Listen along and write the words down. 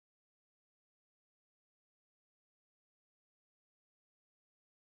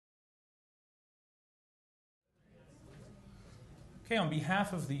Okay, on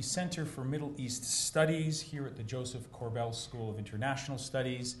behalf of the Center for Middle East Studies here at the Josef Korbel School of International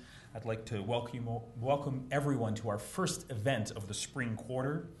Studies, I'd like to welcome everyone to our first event of the spring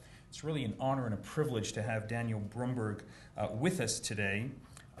quarter. It's really an honor and a privilege to have Daniel Brumberg with us today.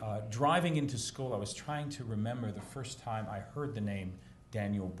 Driving into school, I was trying to remember the first time I heard the name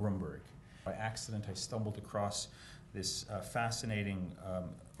Daniel Brumberg. By accident, I stumbled across this fascinating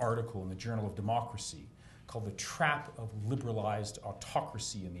article in the Journal of Democracy called The Trap of Liberalized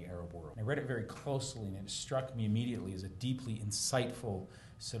Autocracy in the Arab World. I read it very closely, and it struck me immediately as a deeply insightful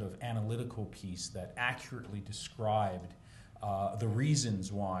sort of analytical piece that accurately described the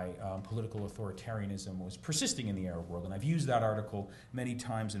reasons why political authoritarianism was persisting in the Arab world. And I've used that article many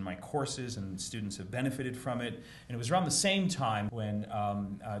times in my courses, and students have benefited from it. And it was around the same time when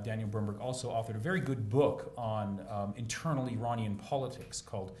Daniel Brumberg also authored a very good book on internal Iranian politics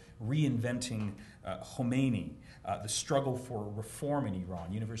called Reinventing Khomeini, The Struggle for Reform in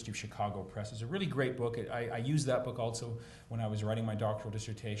Iran, University of Chicago Press. It's a really great book. I used that book also when I was writing my doctoral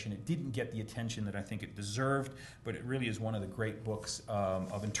dissertation. It didn't get the attention that I think it deserved, but it really is one of the great books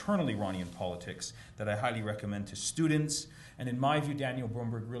of internal Iranian politics that I highly recommend to students. And in my view, Daniel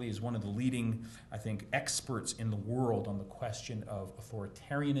Brumberg really is one of the leading, I think, experts in the world on the question of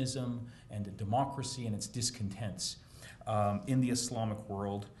authoritarianism and democracy and its discontents in the Islamic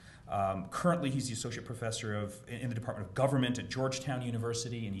world. Currently, he's the associate professor in the Department of Government at Georgetown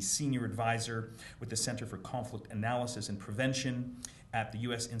University, and he's senior advisor with the Center for Conflict Analysis and Prevention at the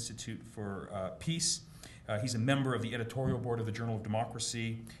U.S. Institute for Peace. He's a member of the editorial board of the Journal of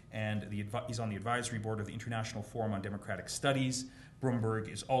Democracy, and he's on the advisory board of the International Forum on Democratic Studies. Brumberg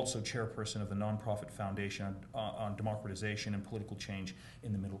is also chairperson of the nonprofit Foundation on Democratization and Political Change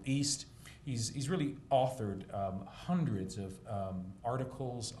in the Middle East. He's really authored hundreds of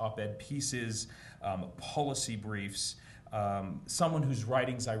articles, op-ed pieces, policy briefs, someone whose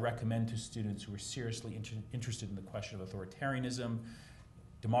writings I recommend to students who are seriously interested in the question of authoritarianism,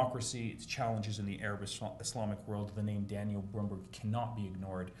 democracy, its challenges in the Arab Islamic world. The name Daniel Brumberg cannot be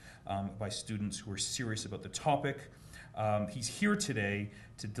ignored by students who are serious about the topic. He's here today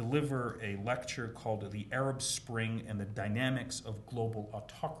to deliver a lecture called The Arab Spring and the Dynamics of Global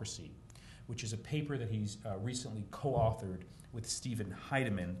Autocracy, which is a paper that he's recently co-authored with Stephen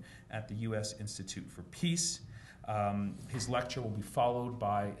Heidemann at the U.S. Institute for Peace. His lecture will be followed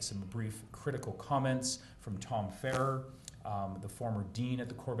by some brief critical comments from Tom Ferrer, the former dean at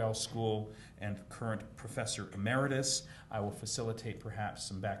the Korbel School and current professor emeritus. I will facilitate perhaps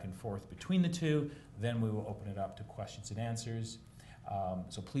some back and forth between the two. Then we will open it up to questions and answers.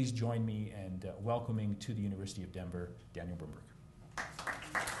 So please join me in welcoming to the University of Denver, Daniel Brumberg.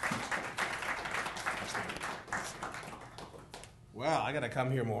 Well, I got to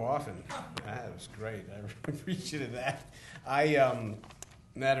come here more often. That was great. I really appreciated that.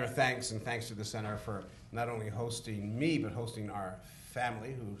 Nader, thanks, and thanks to the Center for not only hosting me, but hosting our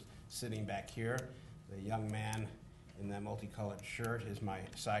family, who's sitting back here. The young man in that multicolored shirt is my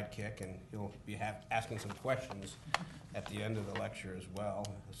sidekick, and he'll be asking some questions at the end of the lecture as well,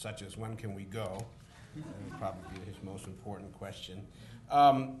 such as when can we go? That would probably be his most important question.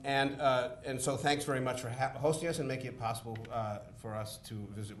 And so thanks very much for hosting us and making it possible for us to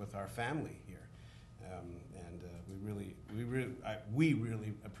visit with our family here. We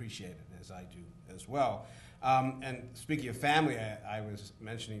really appreciate it, as I do as well. And speaking of family, I was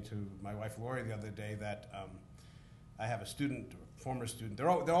mentioning to my wife Lori the other day that I have a student, former student. They're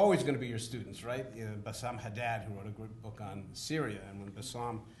always going to be your students, right? Bassam Haddad, who wrote a great book on Syria, and when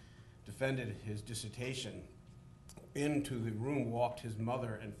Bassam defended his dissertation, into the room walked his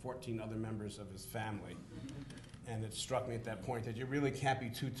mother and 14 other members of his family. And it struck me at that point that you really can't be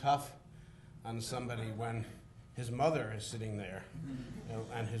too tough on somebody when his mother is sitting there,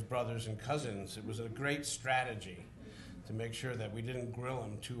 and his brothers and cousins. It was a great strategy to make sure that we didn't grill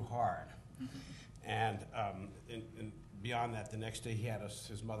him too hard. And beyond that, the next day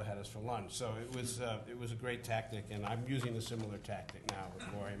his mother had us for lunch. So it was a great tactic, and I'm using a similar tactic now with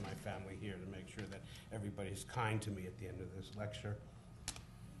Lori and my family here to make sure that everybody's kind to me at the end of this lecture.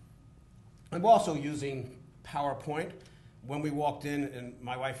 I'm also using PowerPoint. When we walked in, and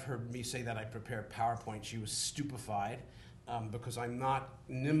my wife heard me say that I prepared PowerPoint, she was stupefied because I'm not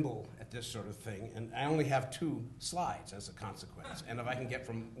nimble at this sort of thing, and I only have 2 slides as a consequence. And if I can get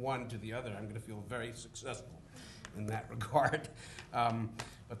from one to the other, I'm going to feel very successful in that regard.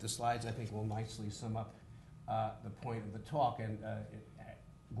 But the slides, I think, will nicely sum up the point of the talk, and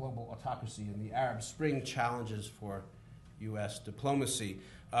global autocracy and the Arab Spring challenges for U.S. diplomacy.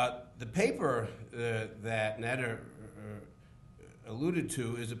 The paper that Nader alluded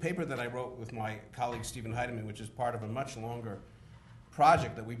to is a paper that I wrote with my colleague Stephen Heidemann, which is part of a much longer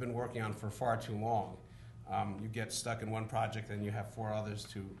project that we've been working on for far too long. You get stuck in one project and you have 4 others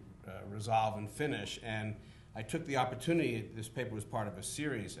to resolve and finish. And I took the opportunity, this paper was part of a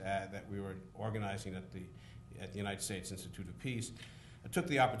series that we were organizing at the United States Institute of Peace. I took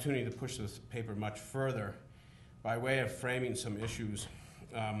the opportunity to push this paper much further by way of framing some issues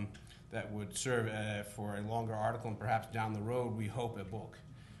that would serve for a longer article and perhaps down the road, we hope, a book.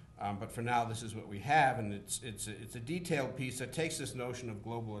 But for now, this is what we have, and it's a detailed piece that takes this notion of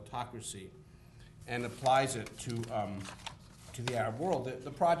global autocracy and applies it to the Arab world.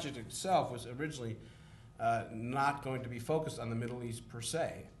 The project itself was originally not going to be focused on the Middle East per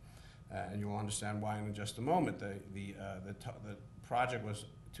se, and you will understand why in just a moment. The project was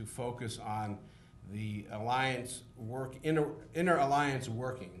to focus on the inner alliance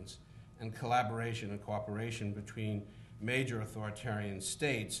workings and collaboration and cooperation between major authoritarian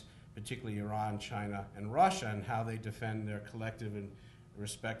states, particularly Iran, China, and Russia, and how they defend their collective and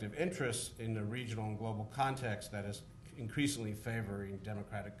respective interests in a regional and global context that is increasingly favoring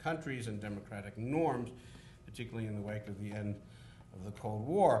democratic countries and democratic norms, particularly in the wake of the end of the Cold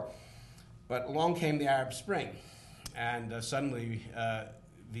War. But along came the Arab Spring, and suddenly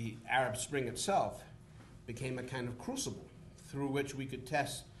the Arab Spring itself became a kind of crucible through which we could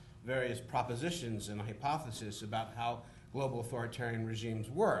test various propositions and hypotheses about how global authoritarian regimes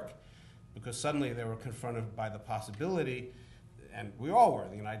work, because suddenly they were confronted by the possibility, and we all were,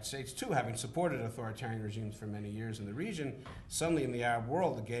 the United States too, having supported authoritarian regimes for many years in the region. Suddenly in the Arab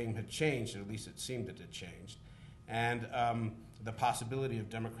world, the game had changed, or at least it seemed it had changed. And the possibility of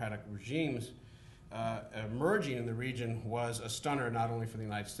democratic regimes emerging in the region was a stunner not only for the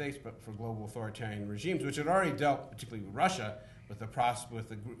United States, but for global authoritarian regimes, which had already dealt, particularly with Russia,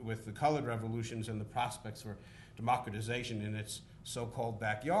 with the colored revolutions and the prospects for democratization in its so-called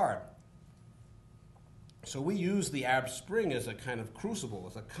backyard. So we use the Arab Spring as a kind of crucible,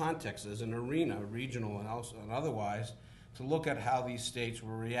 as a context, as an arena, regional and otherwise, to look at how these states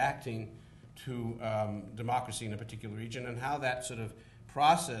were reacting to democracy in a particular region and how that sort of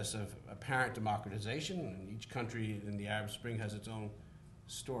process of apparent democratization, and each country in the Arab Spring has its own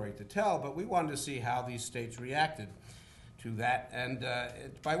story to tell, but we wanted to see how these states reacted to that. And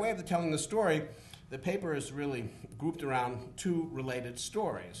by way of telling the story, the paper is really grouped around 2 related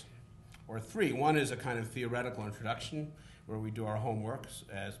stories, or 3. One is a kind of theoretical introduction where we do our homework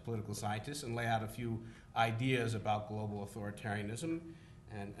as political scientists and lay out a few ideas about global authoritarianism.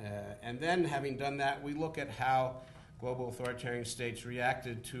 And then, having done that, we look at how global authoritarian states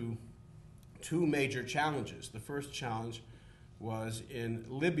reacted to 2 major challenges. The first challenge was in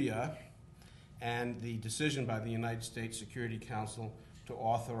Libya, and the decision by the United States Security Council to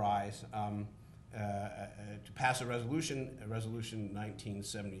authorize, to pass a resolution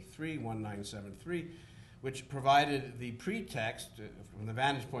 1973, which provided the pretext from the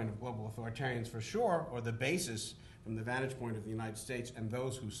vantage point of global authoritarians for sure, or the basis from the vantage point of the United States and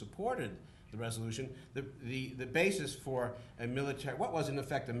those who supported the resolution, the basis for a military, what was in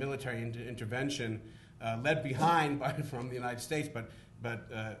effect a military intervention led behind from the United States, but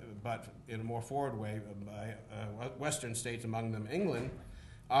in a more forward way by Western states, among them England.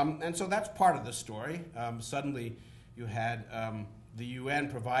 And so that's part of the story. Suddenly you had the UN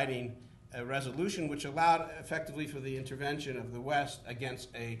providing a resolution which allowed effectively for the intervention of the West against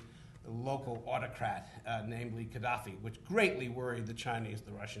a local autocrat, namely Gaddafi, which greatly worried the Chinese,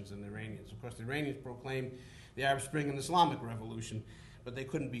 the Russians, and the Iranians. Of course, the Iranians proclaimed the Arab Spring an Islamic revolution, but they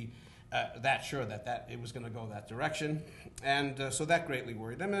couldn't be that sure that it was going to go that direction. And so that greatly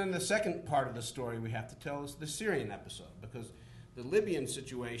worried them. And then the second part of the story we have to tell is the Syrian episode, because the Libyan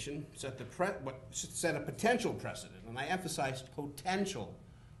situation set a potential precedent, and I emphasize potential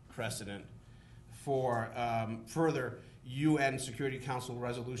precedent for further UN Security Council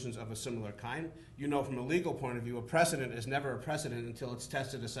resolutions of a similar kind. You know, from a legal point of view, a precedent is never a precedent until it's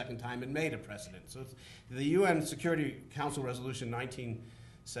tested a second time and made a precedent. So the UN Security Council resolution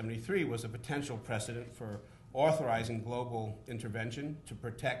 1973 was a potential precedent for authorizing global intervention to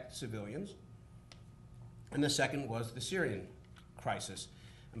protect civilians. And the second was the Syrian crisis.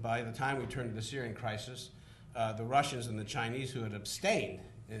 And by the time we turned to the Syrian crisis, the Russians and the Chinese, who had abstained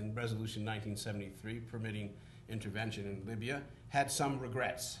in Resolution 1973 permitting intervention in Libya, had some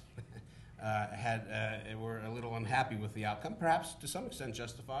regrets, were a little unhappy with the outcome, perhaps to some extent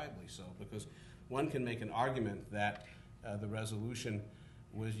justifiably so, because one can make an argument that the resolution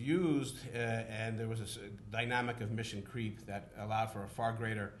was used and there was a dynamic of mission creep that allowed for a far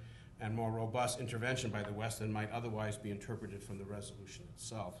greater and more robust intervention by the West than might otherwise be interpreted from the resolution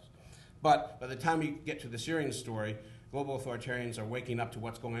itself. But by the time we get to the Syrian story, global authoritarians are waking up to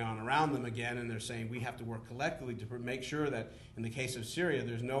what's going on around them again, and they're saying we have to work collectively to make sure that in the case of Syria,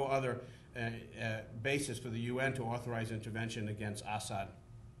 there's no other basis for the UN to authorize intervention against Assad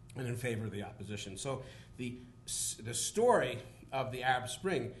and in favor of the opposition. So the story of the Arab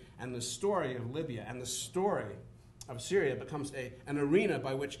Spring and the story of Libya and the story of Syria becomes an arena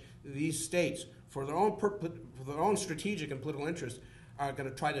by which these states, for their own strategic and political interests, are going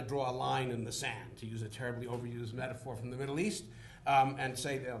to try to draw a line in the sand, to use a terribly overused metaphor from the Middle East, and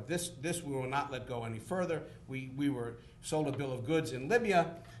say, you know, this we will not let go any further. We were sold a bill of goods in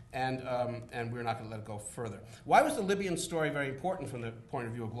Libya, and we're not going to let it go further. Why was the Libyan story very important from the point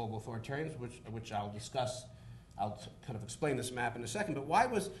of view of global authoritarians, which I'll discuss? I'll kind of explain this map in a second, but why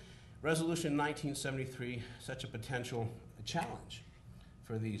was Resolution 1973 such a potential challenge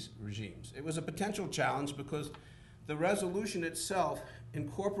for these regimes? It was a potential challenge because the resolution itself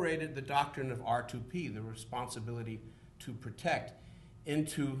incorporated the doctrine of R2P, the responsibility to protect,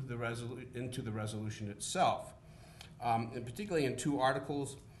 into the resolution itself, and particularly in two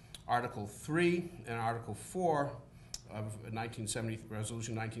articles, Article 3 and Article 4 of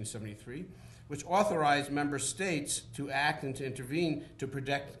Resolution 1973, which authorized member states to act and to intervene to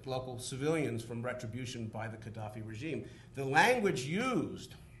protect local civilians from retribution by the Gaddafi regime. The language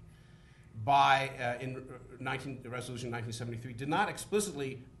used in Resolution 1973 did not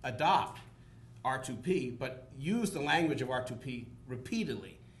explicitly adopt R2P, but used the language of R2P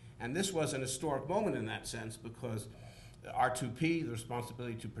repeatedly. And this was an historic moment in that sense because R2P, the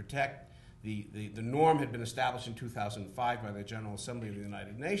responsibility to protect, the norm had been established in 2005 by the General Assembly of the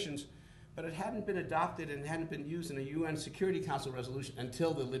United Nations, but it hadn't been adopted and hadn't been used in a UN Security Council resolution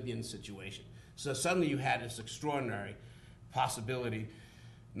until the Libyan situation. So suddenly you had this extraordinary possibility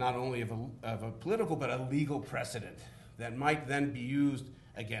not only of a political but a legal precedent that might then be used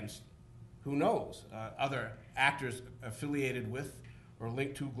against, who knows, other actors affiliated with or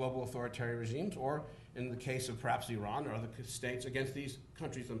linked to global authoritarian regimes, or in the case of perhaps Iran or other states, against these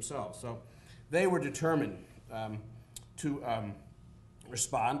countries themselves. So they were determined to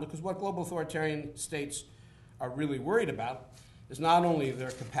respond, because what global authoritarian states are really worried about is not only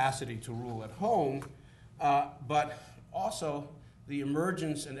their capacity to rule at home, but also the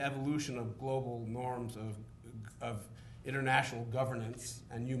emergence and evolution of global norms of international governance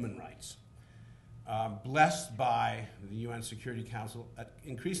and human rights, blessed by the UN Security Council,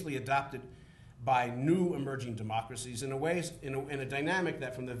 increasingly adopted by new emerging democracies in a dynamic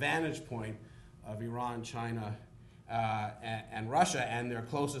that, from the vantage point of Iran, China, and Russia and their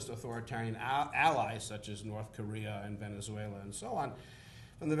closest authoritarian allies, such as North Korea and Venezuela and so on,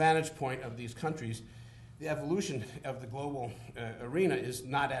 from the vantage point of these countries, the evolution of the global arena is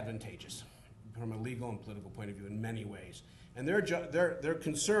not advantageous from a legal and political point of view in many ways. And their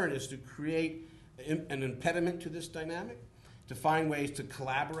concern is to create an impediment to this dynamic, to find ways to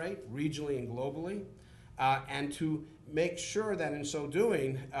collaborate regionally and globally, and to make sure that in so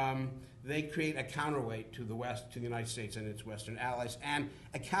doing, they create a counterweight to the West, to the United States and its Western allies, and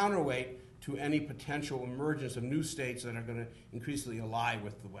a counterweight to any potential emergence of new states that are going to increasingly ally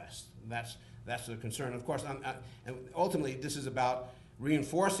with the West. That's the concern. Of course, and ultimately, this is about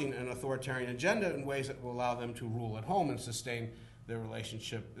reinforcing an authoritarian agenda in ways that will allow them to rule at home and sustain their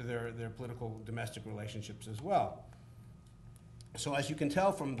relationship, their political domestic relationships as well. So as you can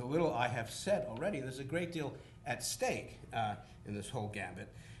tell from the little I have said already, there's a great deal at stake in this whole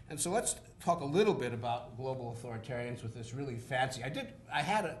gambit. And so let's talk a little bit about global authoritarians with this really fancy. I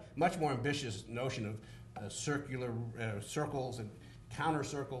had a much more ambitious notion of circular circles and counter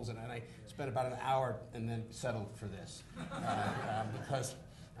circles, and I spent about an hour and then settled for this because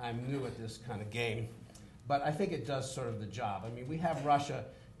I'm new at this kind of game. But I think it does sort of the job. I mean, we have Russia,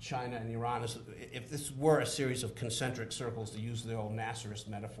 China, and Iran. If this were a series of concentric circles, to use the old Nasserist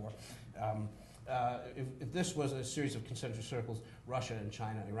metaphor, if this was a series of concentric circles, Russia and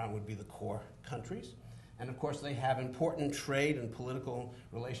China and Iran would be the core countries. And of course, they have important trade and political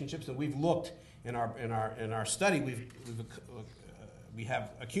relationships. And we've looked in our study. We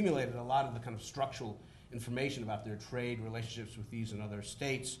have accumulated a lot of the kind of structural information about their trade relationships with these and other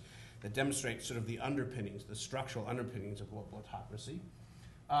states that demonstrate sort of the underpinnings, the structural underpinnings of global autocracy.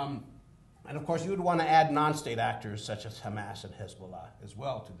 And of course, you would want to add non-state actors such as Hamas and Hezbollah as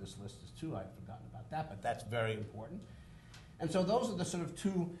well to this list too. I've forgotten about that, but that's very important. And so those are the sort of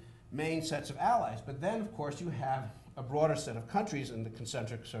two main sets of allies. But then, of course, you have a broader set of countries, and the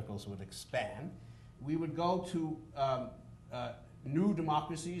concentric circles would expand. We would go to new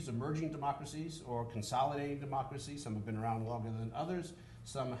democracies, emerging democracies, or consolidating democracies. Some have been around longer than others.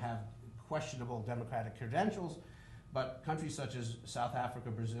 Some have questionable democratic credentials. But countries such as South Africa,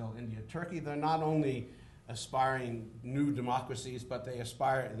 Brazil, India, Turkey, they're not only aspiring new democracies, but they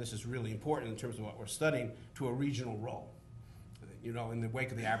aspire, and this is really important in terms of what we're studying, to a regional role. You know, in the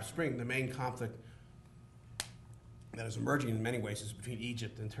wake of the Arab Spring, the main conflict that is emerging in many ways is between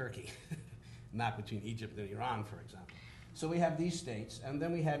Egypt and Turkey, not between Egypt and Iran, for example. So we have these states, and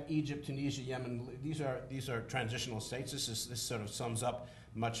then we have Egypt, Tunisia, Yemen. These are transitional states. This sort of sums up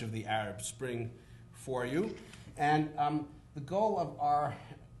much of the Arab Spring for you. And the goal of our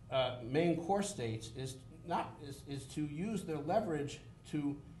main core states is to use their leverage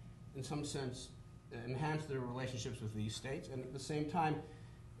to, in some sense, enhance their relationships with these states, and at the same time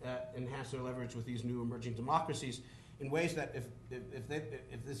enhance their leverage with these new emerging democracies in ways that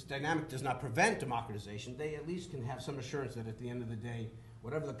if this dynamic does not prevent democratization, they at least can have some assurance that at the end of the day,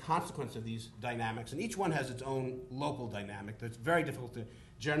 whatever the consequence of these dynamics, and each one has its own local dynamic that's very difficult to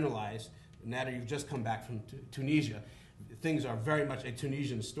generalize. Nader, you've just come back from Tunisia. Things are very much a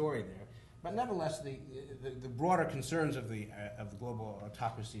Tunisian story there. But nevertheless, the broader concerns of the global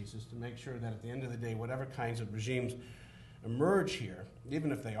autocracies is to make sure that at the end of the day, whatever kinds of regimes emerge here,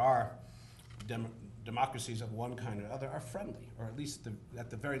 even if they are democracies of one kind or other, are friendly, or at least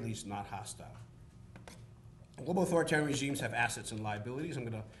at the very least not hostile. Global authoritarian regimes have assets and liabilities. I'm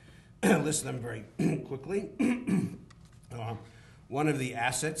going to list them very quickly. One of the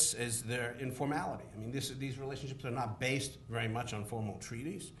assets is their informality. I mean, these relationships are not based very much on formal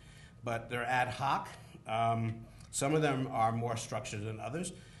treaties, but they're ad hoc. Some of them are more structured than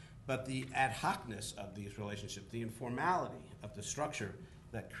others, but the ad hocness of these relationships, the informality of the structure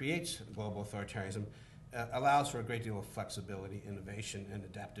that creates global authoritarianism, allows for a great deal of flexibility, innovation, and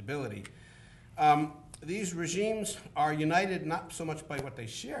adaptability. These regimes are united not so much by what they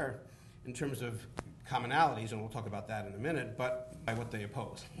share in terms of commonalities, and we'll talk about that in a minute, but by what they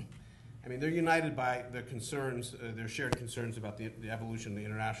oppose. I mean, they're united by their concerns, their shared concerns about the evolution of the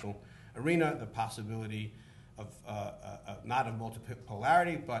international arena, the possibility of not of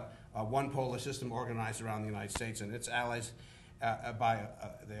multipolarity, but a one-polar system organized around the United States and its allies. They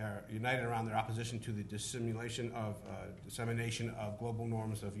are united around their opposition to the dissemination of global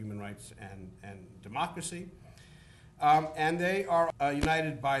norms of human rights and democracy. And they are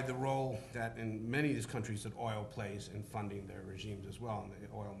united by the role that in many of these countries that oil plays in funding their regimes as well in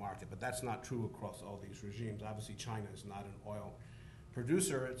the oil market. But that's not true across all these regimes. Obviously, China is not an oil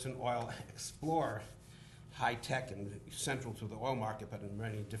producer. It's an oil explorer, high-tech and central to the oil market, but in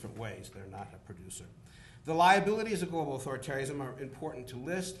many different ways. They're not a producer. The liabilities of global authoritarianism are important to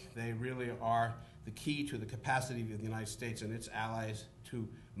list. They really are the key to the capacity of the United States and its allies to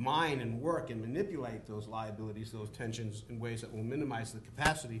mine and work and manipulate those liabilities, those tensions, in ways that will minimize the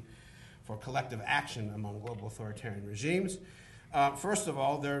capacity for collective action among global authoritarian regimes. First of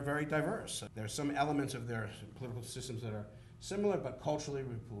all, they're very diverse. There are some elements of their political systems that are similar, but culturally,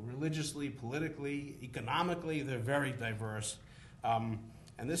 religiously, politically, economically, they're very diverse. And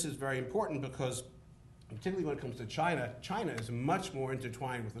this is very important because, particularly when it comes to China, China is much more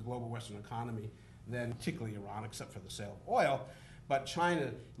intertwined with the global Western economy than particularly Iran, except for the sale of oil. But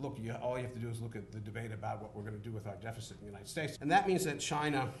China, look, all you have to do is look at the debate about what we're going to do with our deficit in the United States. And that means that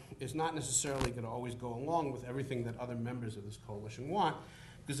China is not necessarily going to always go along with everything that other members of this coalition want,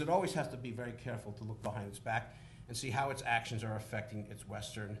 because it always has to be very careful to look behind its back and see how its actions are affecting its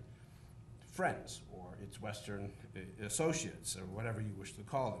Western friends or its Western associates or whatever you wish to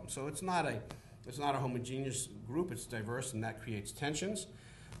call them. So it's not a homogeneous group. It's diverse, and that creates tensions.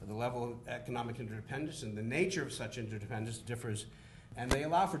 The level of economic interdependence and the nature of such interdependence differs, and they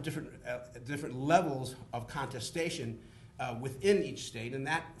allow for different levels of contestation within each state, and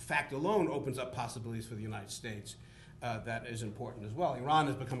that fact alone opens up possibilities for the United States that is important as well. Iran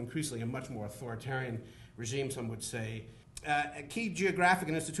has become increasingly a much more authoritarian regime, some would say. Key geographic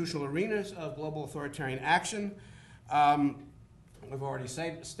and institutional arenas of global authoritarian action. We've already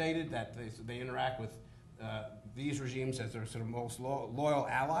stated that they interact with these regimes as their sort of most loyal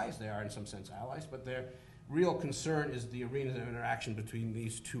allies. They are in some sense allies, but their real concern is the arenas of interaction between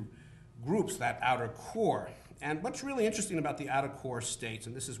these two groups, that outer core. And what's really interesting about the outer core states,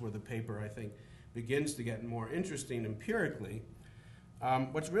 and this is where the paper, I think, begins to get more interesting empirically,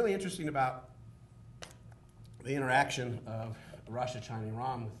 what's really interesting about the interaction of Russia, China,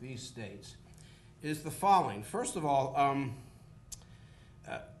 Iran with these states is the following. First of all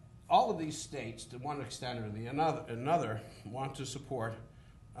of these states, to one extent or the another, want to support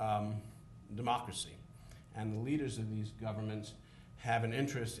democracy. And the leaders of these governments have an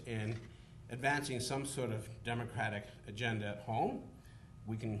interest in advancing some sort of democratic agenda at home.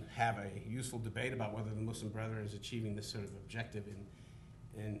 We can have a useful debate about whether the Muslim Brethren is achieving this sort of objective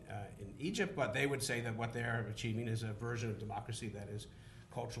in Egypt, but they would say that what they're achieving is a version of democracy that is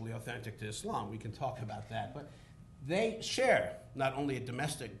culturally authentic to Islam. We can talk about that. But they share not only a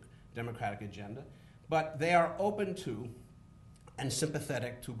domestic democratic agenda, but they are open to and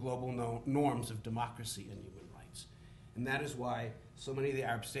sympathetic to global norms of democracy and human rights. And that is why so many of the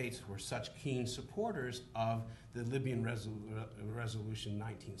Arab states were such keen supporters of the Libyan Resolution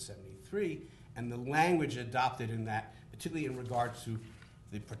 1973 and the language adopted in that, particularly in regard to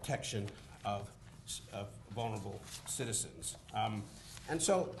the protection of vulnerable citizens. And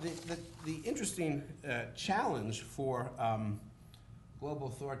so the interesting challenge for global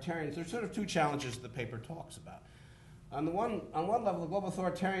authoritarians, there's sort of two challenges the paper talks about. On one level, the global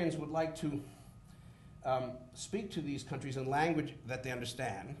authoritarians would like to speak to these countries in language that they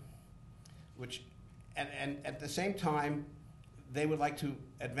understand, and at the same time, they would like to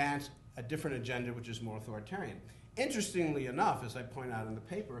advance a different agenda which is more authoritarian. Interestingly enough, as I point out in the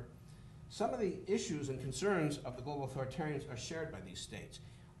paper, some of the issues and concerns of the global authoritarians are shared by these states.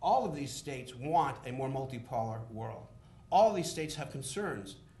 All of these states want a more multipolar world. All of these states have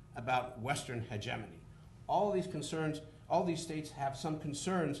concerns about Western hegemony. All these states have some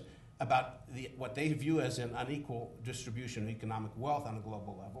concerns about what they view as an unequal distribution of economic wealth on a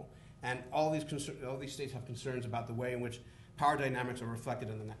global level. And all these states have concerns about the way in which power dynamics are reflected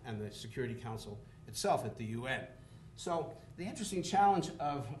in the Security Council itself at the UN. So the interesting challenge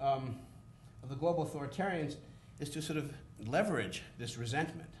of the global authoritarians is to sort of leverage this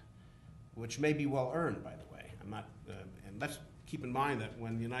resentment, which may be well earned, by the way. And let's keep in mind that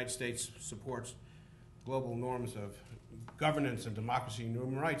when the United States supports global norms of governance and democracy and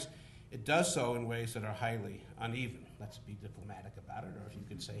human rights, it does so in ways that are highly uneven. Let's be diplomatic about it, or if you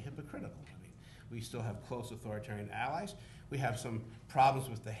could say hypocritical. I mean, we still have close authoritarian allies. We have some problems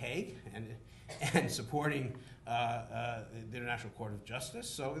with The Hague and supporting the International Court of Justice.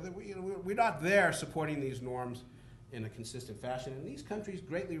 So that we're not there supporting these norms in a consistent fashion. And these countries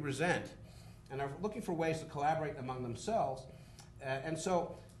greatly resent and are looking for ways to collaborate among themselves. And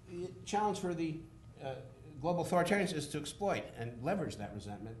so the challenge for the global authoritarians is to exploit and leverage that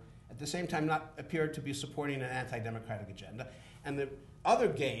resentment, at the same time not appear to be supporting an anti-democratic agenda. And the other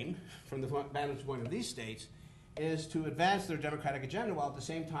game, from the vantage point of these states, is to advance their democratic agenda while at the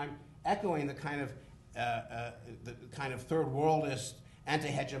same time echoing the kind of third worldist,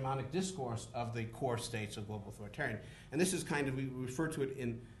 anti-hegemonic discourse of the core states of global authoritarian. And this is kind of, we refer to it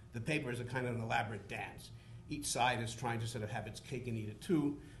in the paper as a kind of an elaborate dance. Each side is trying to sort of have its cake and eat it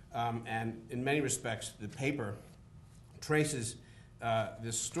too. And in many respects, the paper traces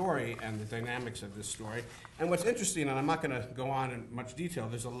this story and the dynamics of this story. And what's interesting, and I'm not going to go on in much detail,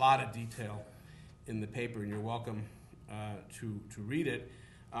 there's a lot of detail in the paper, and you're welcome to read it.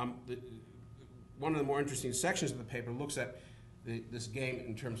 One of the more interesting sections of the paper looks at this game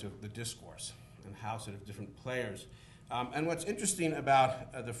in terms of the discourse and how sort of different players. And what's interesting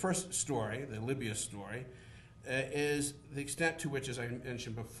about the first story, the Libya story, is the extent to which, as I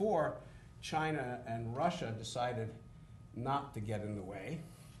mentioned before, China and Russia decided not to get in the way.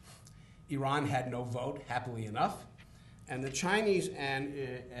 Iran had no vote, happily enough. And the Chinese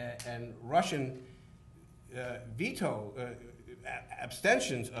and Russian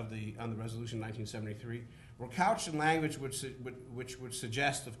abstentions on the resolution 1973 were couched in language which would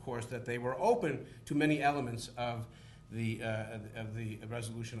suggest, of course, that they were open to many elements of the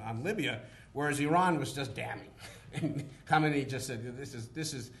resolution on Libya, whereas Iran was just damning. And Khamenei just said,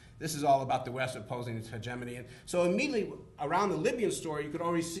 this is all about the West opposing its hegemony. And so immediately around the Libyan story, you could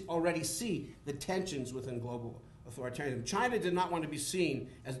already see the tensions within global authoritarianism. China did not want to be seen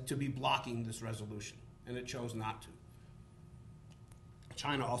as to be blocking this resolution, and it chose not to.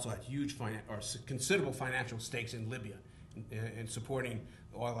 China also had considerable financial stakes in Libya in supporting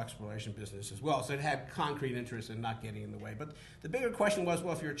the oil exploration business as well. So it had concrete interest in not getting in the way. But the bigger question was,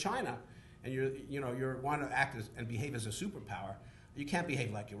 well, if you're China and you want to act and behave as a superpower, you can't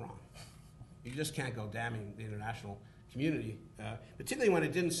behave like Iran. You just can't go damning the international community, particularly when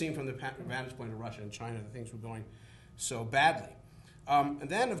it didn't seem from the vantage point of Russia and China that things were going so badly. And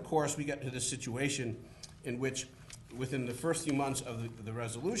then, of course, we get to this situation in which, within the first few months of the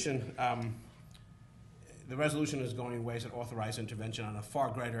resolution is going in ways that authorize intervention on a far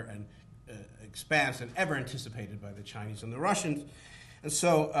greater and expanse than ever anticipated by the Chinese and the Russians. And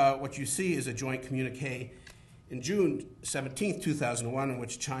so what you see is a joint communique in June 17, 2001, in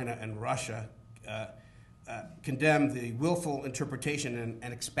which China and Russia condemned the willful interpretation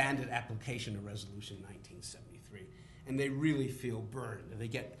and expanded application of Resolution 1973. And they really feel burned.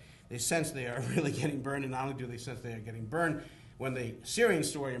 They sense they are really getting burned, and not only do they sense they are getting burned, when the Syrian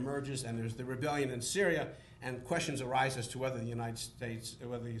story emerges and there's the rebellion in Syria, and questions arise as to whether the United States,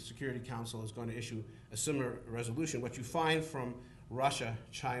 whether the Security Council is going to issue a similar resolution, what you find from Russia,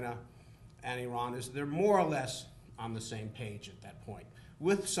 China, and Iran is they're more or less on the same page at that point,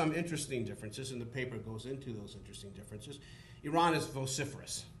 with some interesting differences, and the paper goes into those interesting differences. Iran is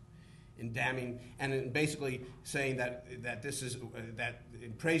vociferous in damning and in basically saying that this is that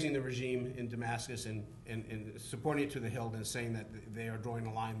in praising the regime in Damascus and supporting it to the hilt and saying that they are drawing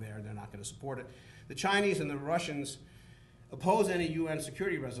a line there and they're not going to support it. The Chinese and the Russians oppose any UN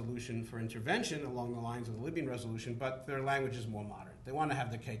security resolution for intervention along the lines of the Libyan resolution, but their language is more moderate. They want to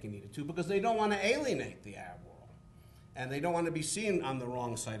have their cake and eat it too because they don't want to alienate the Arab world. And they don't want to be seen on the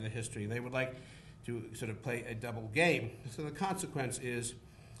wrong side of history. They would like to sort of play a double game. So the consequence is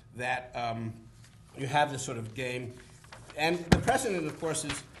that you have this sort of game. And the precedent, of course,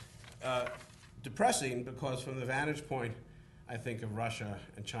 is depressing because from the vantage point, I think, of Russia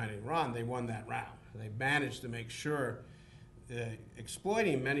and China and Iran, they won that round. They managed to make sure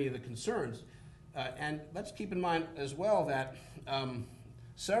exploiting many of the concerns. And let's keep in mind as well that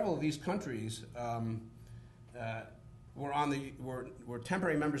several of these countries were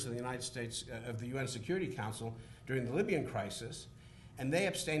temporary members of the United States, of the UN Security Council during the Libyan crisis, and they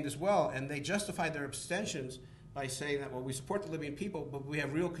abstained as well, and they justified their abstentions by saying that, well, we support the Libyan people, but we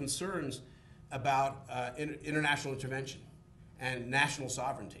have real concerns about international intervention and national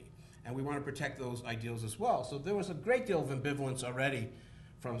sovereignty, and we want to protect those ideals as well. So there was a great deal of ambivalence already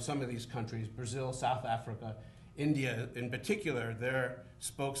from some of these countries, Brazil, South Africa, India in particular. Their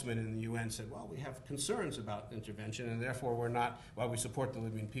spokesman in the UN said, well, we have concerns about intervention, and therefore we're not, while we support the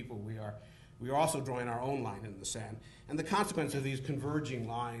Libyan people, we are also drawing our own line in the sand. And the consequence of these converging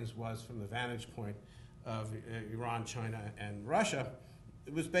lines was, from the vantage point of Iran, China, and Russia,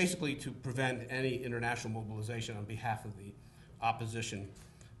 it was basically to prevent any international mobilization on behalf of the opposition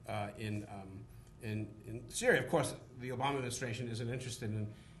in Syria. Of course, the Obama administration isn't interested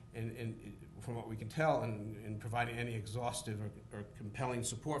in from what we can tell, in providing any exhaustive or compelling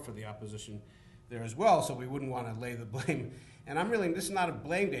support for the opposition there as well, so we wouldn't want to lay the blame. And this is not a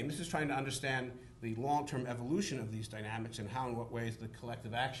blame game, this is trying to understand the long-term evolution of these dynamics and how and what ways the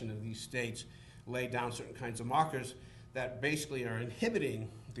collective action of these states lay down certain kinds of markers that basically are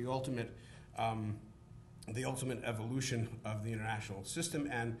inhibiting the ultimate evolution of the international system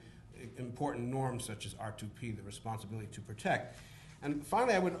and important norms such as R2P, the responsibility to protect. And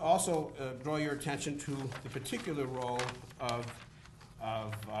finally, I would also draw your attention to the particular role of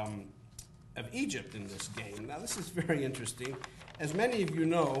Egypt in this game. Now, this is very interesting. As many of you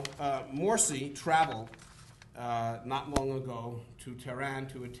know, Morsi traveled not long ago to Tehran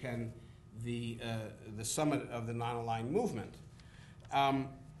to attend the summit of the non-aligned movement.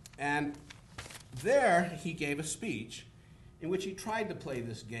 And there he gave a speech in which he tried to play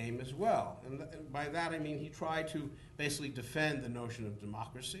this game as well. And by that I mean he tried to basically defend the notion of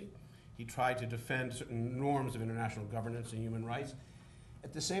democracy. He tried to defend certain norms of international governance and human rights.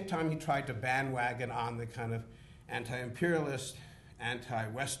 At the same time, he tried to bandwagon on the kind of anti-imperialist,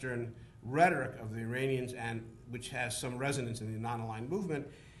 anti-Western rhetoric of the Iranians, and which has some resonance in the non-aligned movement.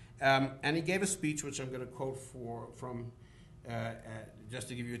 And he gave a speech, which I'm going to quote from just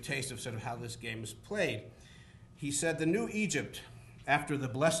to give you a taste of sort of how this game is played. He said, "The new Egypt, after the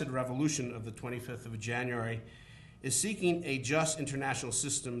blessed revolution of the 25th of January, is seeking a just international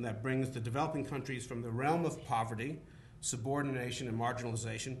system that brings the developing countries from the realm of poverty, subordination, and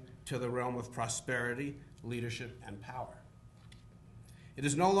marginalization to the realm of prosperity, leadership, and power. It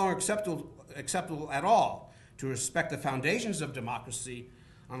is no longer acceptable at all to respect the foundations of democracy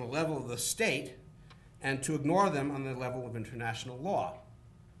on the level of the state and to ignore them on the level of international law.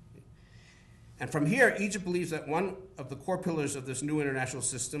 And from here, Egypt believes that one of the core pillars of this new international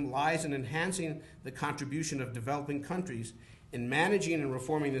system lies in enhancing the contribution of developing countries in managing and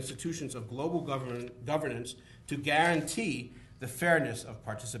reforming the institutions of global governance to guarantee the fairness of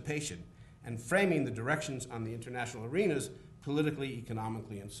participation and framing the directions on the international arenas politically,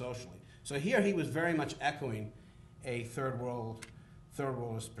 economically, and socially." So here he was very much echoing a third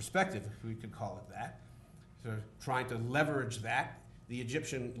worldist perspective, if we could call it that. So trying to leverage that. The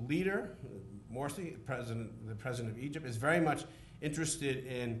Egyptian leader, Morsi, the president of Egypt, is very much interested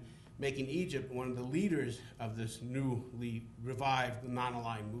in making Egypt one of the leaders of this newly revived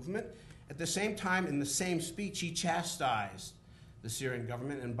non-aligned movement. At the same time, in the same speech, he chastised the Syrian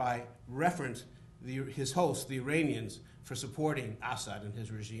government and by reference, his hosts, the Iranians, for supporting Assad and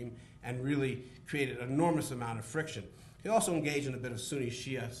his regime and really created an enormous amount of friction. He also engaged in a bit of Sunni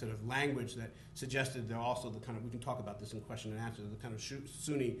Shia sort of language that suggested there also the kind of, we can talk about this in question and answer, the kind of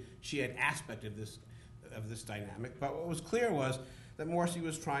Sunni Shiite aspect of this dynamic. But what was clear was that Morsi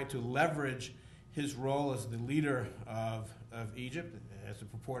was trying to leverage his role as the leader of Egypt, as a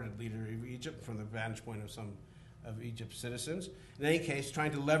purported leader of Egypt from the vantage point of some of Egypt's citizens. In any case,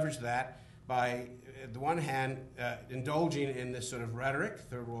 trying to leverage that by, on the one hand, indulging in this sort of rhetoric,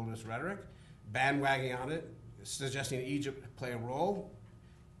 third worldist rhetoric, bandwagging on it, suggesting Egypt play a role,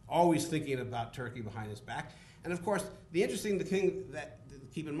 always thinking about Turkey behind his back. And of course, the interesting thing that to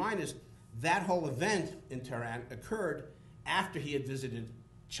keep in mind is that whole event in Tehran occurred after he had visited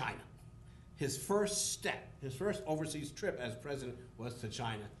China. His first step, his first overseas trip as president was to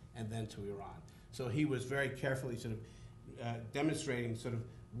China and then to Iran. So he was very carefully sort of demonstrating sort of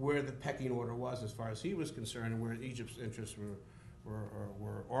where the pecking order was as far as he was concerned and where Egypt's interests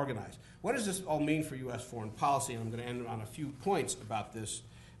were organized. What does this all mean for U.S. foreign policy? And I'm going to end on a few points about this,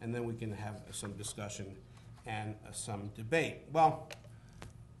 and then we can have some discussion and some debate. Well,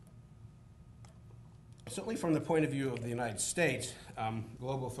 certainly from the point of view of the United States,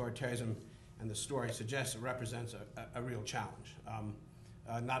 global authoritarianism and the story suggests it represents a real challenge.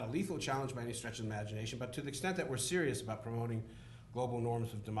 Not a lethal challenge by any stretch of the imagination, but to the extent that we're serious about promoting global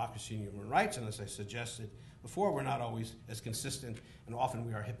norms of democracy and human rights, and as I suggested before, we're not always as consistent, and often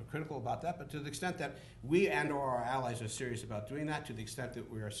we are hypocritical about that, but to the extent that we and or our allies are serious about doing that, to the extent that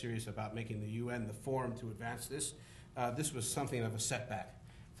we are serious about making the UN the forum to advance this, this was something of a setback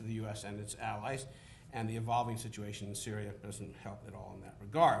for the US and its allies, and the evolving situation in Syria doesn't help at all in that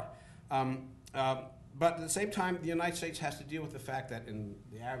regard. But at the same time, the United States has to deal with the fact that in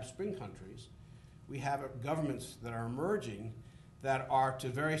the Arab Spring countries, we have governments that are emerging that are to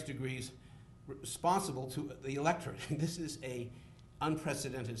various degrees responsible to the electorate. This is an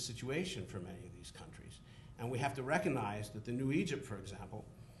unprecedented situation for many of these countries. And we have to recognize that the new Egypt, for example,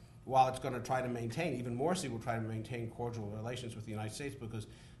 while it's going to try to maintain, even Morsi will try to maintain cordial relations with the United States because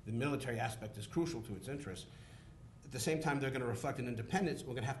the military aspect is crucial to its interests. At the same time, they're going to reflect an independence.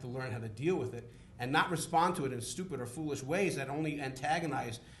 We're going to have to learn how to deal with it and not respond to it in stupid or foolish ways that only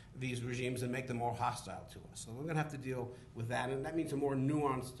antagonize these regimes and make them more hostile to us. So we're going to have to deal with that, and that means a more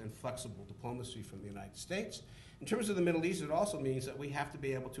nuanced and flexible diplomacy from the United States. In terms of the Middle East, it also means that we have to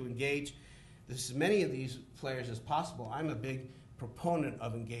be able to engage as many of these players as possible. I'm a big proponent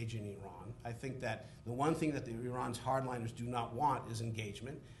of engaging Iran. I think that the one thing that Iran's hardliners do not want is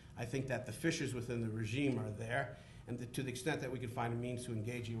engagement. I think that the fissures within the regime are there, and to the extent that we could find a means to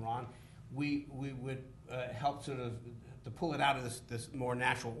engage Iran, we would help sort of to pull it out of this more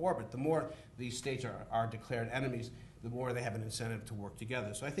natural orbit. The more these states are declared enemies, the more they have an incentive to work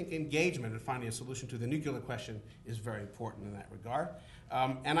together. So I think engagement and finding a solution to the nuclear question is very important in that regard.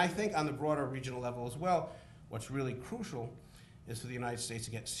 And I think on the broader regional level as well, what's really crucial is for the United States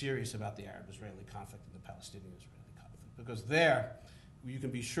to get serious about the Arab-Israeli conflict and the Palestinian-Israeli conflict. Because there, you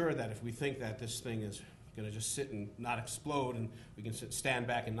can be sure that if we think that this thing is going to just sit and not explode and we can stand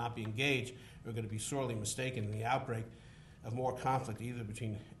back and not be engaged, we're going to be sorely mistaken in the outbreak of more conflict either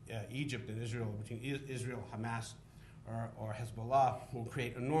between Egypt and Israel, or between Israel, Hamas, or Hezbollah, will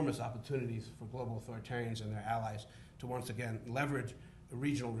create enormous opportunities for global authoritarians and their allies to once again leverage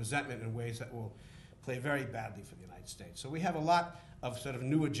regional resentment in ways that will play very badly for the United States. So we have a lot of sort of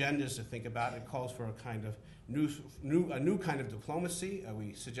new agendas to think about. It calls for a kind of a new kind of diplomacy.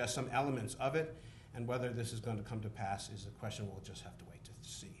 We suggest some elements of it, and whether this is going to come to pass is a question we'll just have to wait to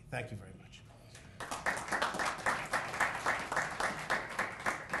see. Thank you very much.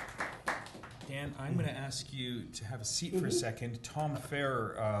 Dan, I'm going to ask you to have a seat for a second. Tom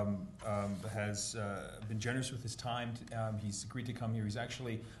Fair has been generous with his time. He's agreed to come here. He's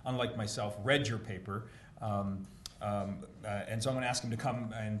actually, unlike myself, read your paper. And so I'm going to ask him to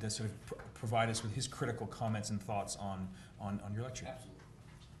come and sort of provide us with his critical comments and thoughts on your lecture. Absolutely.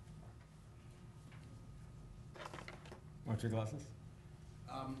 Want your glasses?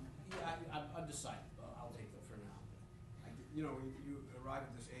 Yeah, I'm undecided. I'll take them for now. You know, you arrive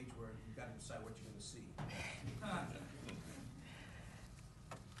at this age where you've got to decide what you're going to see.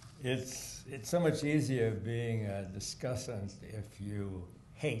 It's so much easier being a discussant if you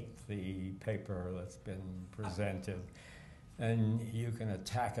hate the paper that's been presented, and you can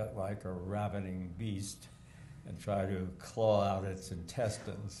attack it like a ravening beast and try to claw out its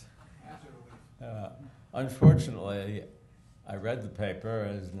intestines. Absolutely. Unfortunately, I read the paper,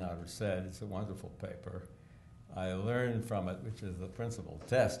 as Nader said. It's a wonderful paper. I learned from it, which is the principal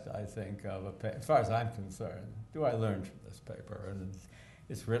test, I think, of a paper. As far as I'm concerned, do I learn from this paper? And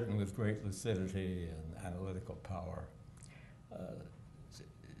it's written with great lucidity and analytical power.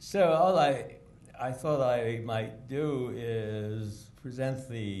 So all I thought I might do is present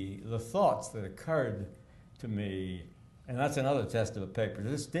the thoughts that occurred to me, and that's another test of a paper.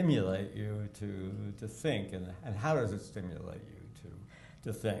 Does it stimulate you to think, and how does it stimulate you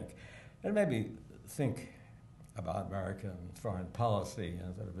to think? And maybe think about American foreign policy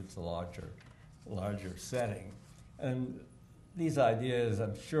and sort of its larger setting. And these ideas,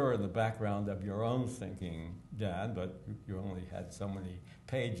 I'm sure, in the background of your own thinking, Dan, but you only had so many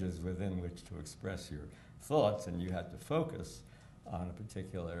pages within which to express your thoughts, and you had to focus on a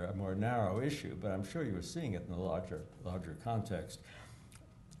particular, a more narrow issue, but I'm sure you were seeing it in a larger context.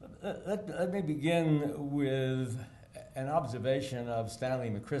 Let me begin with an observation of Stanley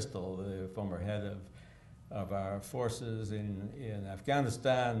McChrystal, the former head of our forces in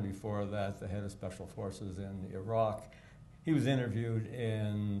Afghanistan, before that the head of special forces in Iraq. He was interviewed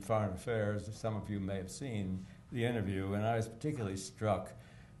in Foreign Affairs. Some of you may have seen the interview, and I was particularly struck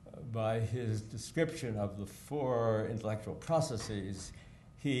by his description of the 4 intellectual processes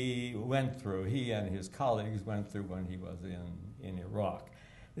he went through, he and his colleagues went through when he was in Iraq.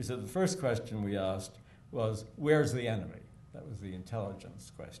 He said the first question we asked was, where's the enemy? That was the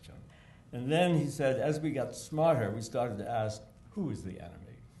intelligence question. And then he said, as we got smarter, we started to ask, who is the enemy?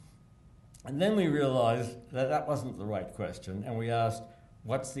 And then we realized that that wasn't the right question, and we asked,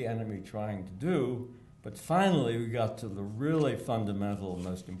 what's the enemy trying to do? But finally, we got to the really fundamental,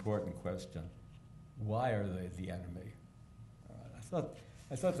 most important question: why are they the enemy?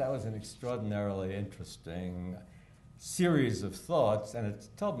 I thought that was an extraordinarily interesting series of thoughts, and it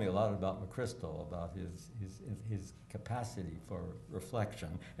told me a lot about McChrystal, about his capacity for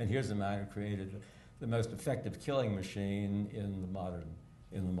reflection. And here's a man who created the most effective killing machine in the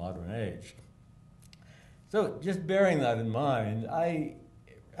modern age. So just bearing that in mind,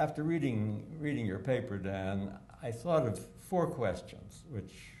 after reading your paper, Dan, I thought of 4 questions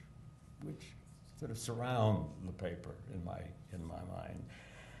which sort of surround the paper in my mind.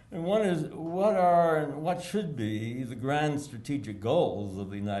 And one is, what are and what should be the grand strategic goals of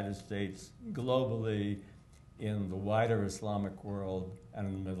the United States globally in the wider Islamic world and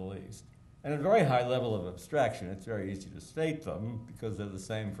in the Middle East? And at a very high level of abstraction, it's very easy to state them because they're the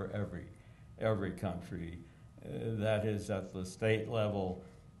same for every country. That is, at the state level,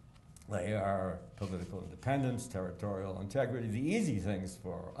 they are political independence, territorial integrity, the easy things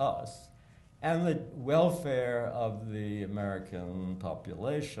for us, and the welfare of the American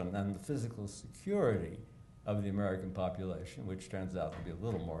population and the physical security of the American population, which turns out to be a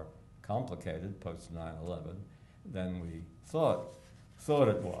little more complicated post 9/11 than we thought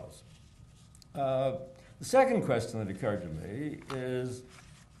it was. The second question that occurred to me is,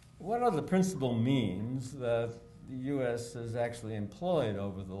 what are the principal means that the U.S. has actually employed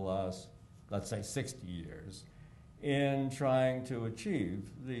over the last, let's say, 60 years in trying to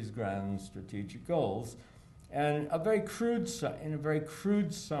achieve these grand strategic goals? And in a very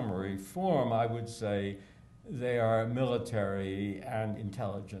crude summary form, I would say they are military and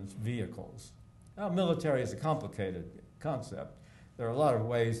intelligence vehicles. Now, military is a complicated concept. There are a lot of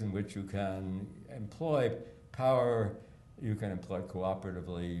ways in which you can employ power. You can employ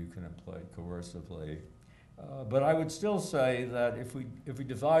cooperatively, you can employ coercively. But I would still say that if we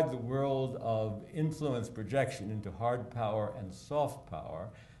divide the world of influence projection into hard power and soft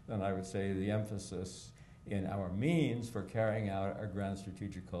power, then I would say the emphasis in our means for carrying out our grand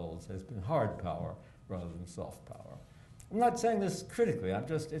strategic goals has been hard power rather than soft power. I'm not saying this critically,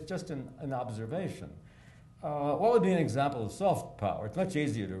 it's just an observation. What would be an example of soft power? It's much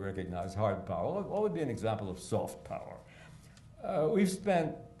easier to recognize hard power. What would be an example of soft power? We've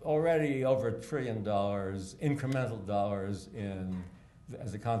spent already over $1 trillion, incremental dollars,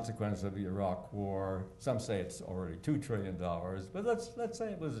 as a consequence of the Iraq War. Some say it's already $2 trillion, but let's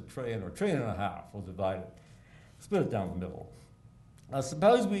say it was $1 trillion or $1.5 trillion. We'll divide it, split it down the middle. Now,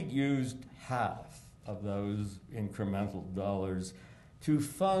 suppose we used half of those incremental dollars to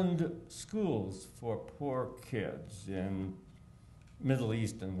fund schools for poor kids in Middle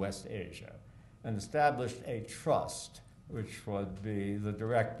East and West Asia, and established a trust, which would be the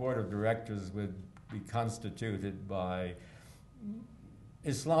board of directors would be constituted by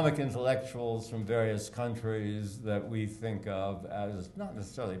Islamic intellectuals from various countries that we think of as not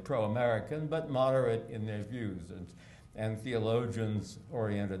necessarily pro-American, but moderate in their views, and theologians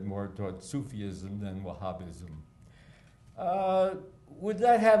oriented more toward Sufism than Wahhabism. Would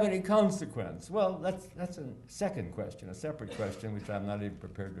that have any consequence? Well, that's a second question, a separate question, which I'm not even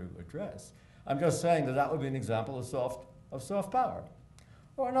prepared to address. I'm just saying that would be an example of soft power.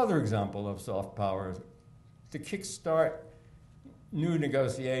 Or another example of soft power, to kickstart new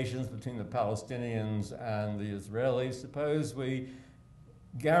negotiations between the Palestinians and the Israelis. Suppose we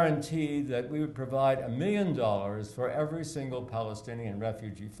guaranteed that we would provide $1 million for every single Palestinian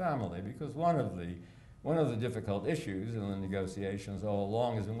refugee family, because one of the difficult issues in the negotiations all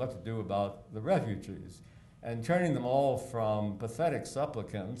along is what to do about the refugees. And turning them all from pathetic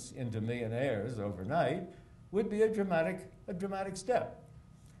supplicants into millionaires overnight would be a dramatic step.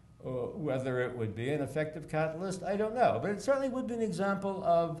 Whether it would be an effective catalyst, I don't know. But it certainly would be an example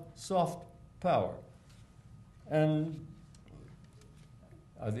of soft power. And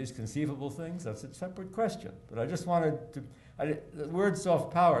are these conceivable things? That's a separate question. But I just wanted to... the word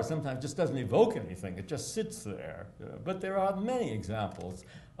soft power sometimes just doesn't evoke anything. It just sits there. But there are many examples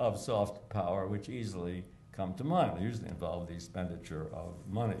of soft power which easily come to mind. They usually involve the expenditure of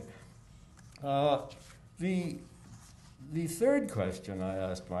money. The third question I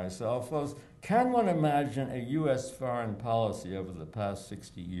asked myself was, can one imagine a U.S. foreign policy over the past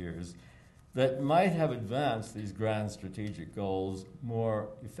 60 years that might have advanced these grand strategic goals more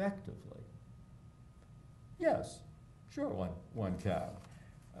effectively? Yes, sure, one can.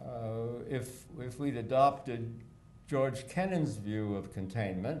 If we'd adopted George Kennan's view of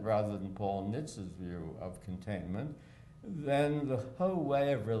containment rather than Paul Nitz's view of containment, then the whole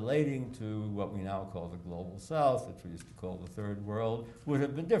way of relating to what we now call the global south, which we used to call the third world, would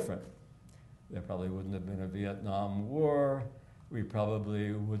have been different. There probably wouldn't have been a Vietnam War. We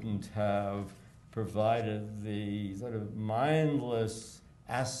probably wouldn't have provided the sort of mindless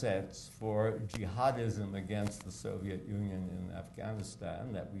assets for jihadism against the Soviet Union in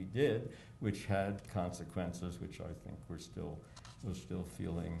Afghanistan that we did, which had consequences which I think we're still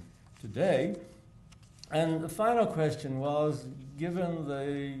feeling today. And the final question was, given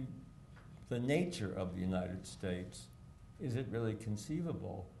the nature of the United States, is it really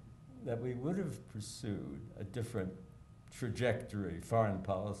conceivable that we would have pursued a different trajectory, foreign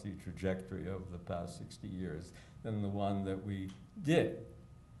policy trajectory over the past 60 years than the one that we did?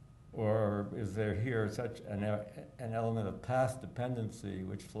 Or is there here such an element of path dependency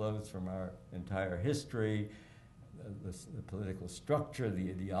which flows from our entire history, the political structure,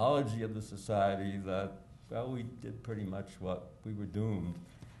 the ideology of the society, that, well, we did pretty much what we were doomed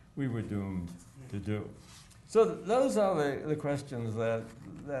to do. So those are the questions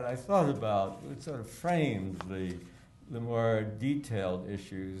that I thought about. It sort of framed the more detailed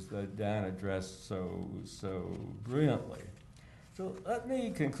issues that Dan addressed so brilliantly. So let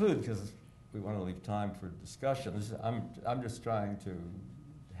me conclude, because we want to leave time for discussion. I'm just trying to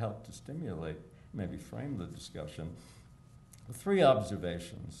help to stimulate, maybe frame the discussion. 3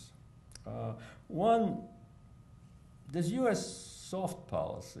 observations. One, does U.S. soft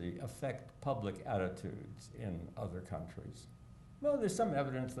policy affect public attitudes in other countries? Well, there's some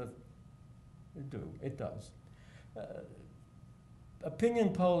evidence that it does.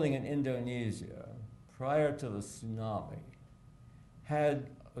 Opinion polling in Indonesia prior to the tsunami had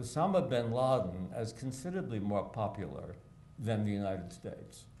Osama bin Laden as considerably more popular than the United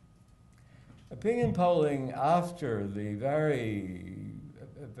States. Opinion polling after the very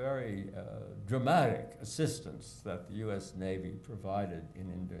dramatic assistance that the U.S. Navy provided in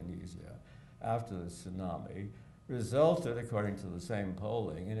Indonesia after the tsunami resulted, according to the same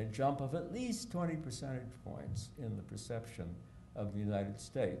polling, in a jump of at least 20 percentage points in the perception of the United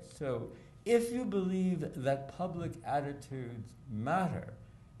States. So if you believe that public attitudes matter,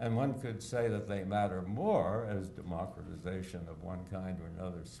 and one could say that they matter more as democratization of one kind or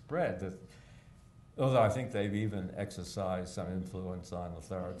another spreads, although I think they've even exercised some influence on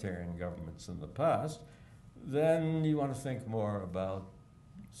authoritarian governments in the past, then you want to think more about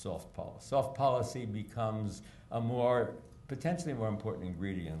soft policy. Soft policy becomes a potentially more important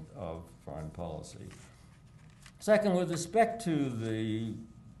ingredient of foreign policy. Second, with respect to the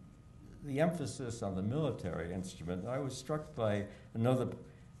emphasis on the military instrument, I was struck by another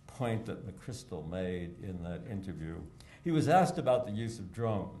point that McChrystal made in that interview. He was asked about the use of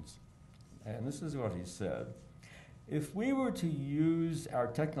drones, and this is what he said. If we were to use our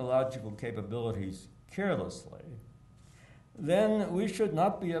technological capabilities carelessly, then we should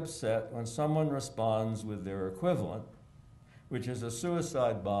not be upset when someone responds with their equivalent, which is a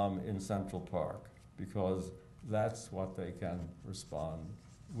suicide bomb in Central Park, because that's what they can respond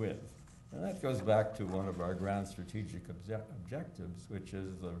with. And that goes back to one of our grand strategic objectives, which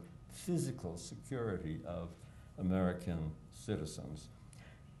is the physical security of American citizens.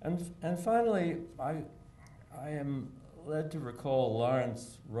 And finally, I am led to recall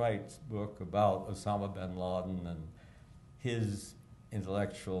Lawrence Wright's book about Osama bin Laden and his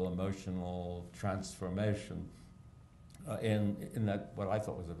intellectual, emotional transformation in that, what I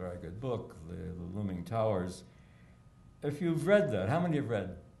thought was a very good book, The Looming Towers. If you've read that, how many have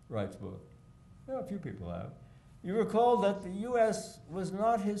read Wright's book? Well, a few people have. You recall that the U.S. was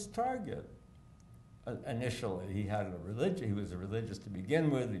not his target. Initially, he was a religious to begin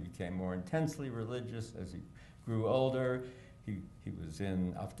with. He became more intensely religious as he grew older. He was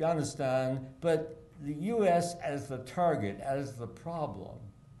in Afghanistan, but the U.S. as the target, as the problem,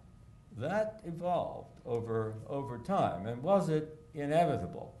 that evolved over time. And was it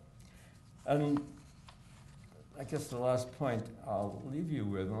inevitable? And I guess the last point I'll leave you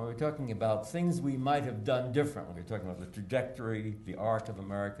with, when we're talking about things we might have done differently, we're talking about the trajectory, the arc of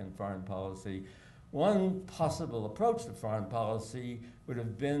American foreign policy. One possible approach to foreign policy would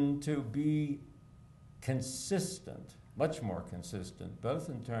have been to be consistent, much more consistent, both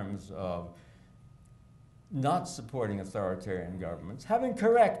in terms of not supporting authoritarian governments, having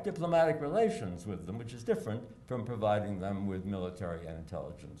correct diplomatic relations with them, which is different from providing them with military and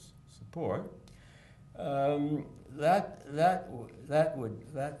intelligence support. That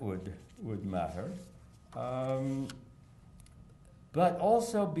would matter, but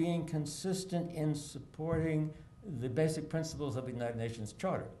also being consistent in supporting the basic principles of the United Nations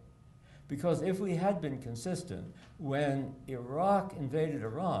Charter. Because if we had been consistent, when Iraq invaded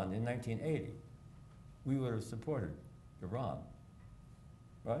Iran in 1980, we would have supported Iran,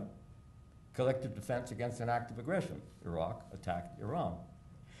 right? Collective defense against an act of aggression. Iraq attacked Iran.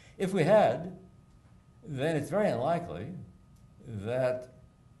 If we had, then it's very unlikely that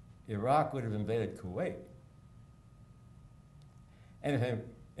Iraq would have invaded Kuwait. And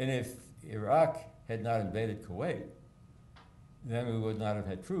if Iraq had not invaded Kuwait, then we would not have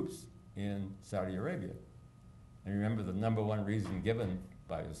had troops in Saudi Arabia. And remember, the number one reason given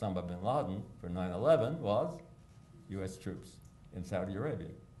by Osama bin Laden for 9/11 was US troops in Saudi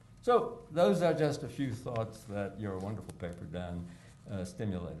Arabia. So those are just a few thoughts that your wonderful paper, Dan,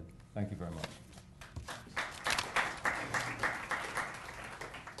 stimulated. Thank you very much.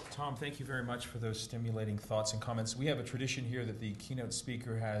 Tom, thank you very much for those stimulating thoughts and comments. We have a tradition here that the keynote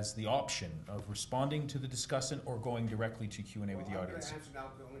speaker has the option of responding to the discussant or going directly to Q&A with the audience. I'm going to answer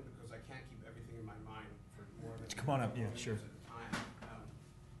now only because I can't keep everything in my mind for more than Come on up, yeah, sure. at a time.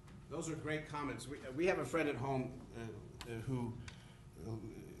 Those are great comments. We have a friend at home who,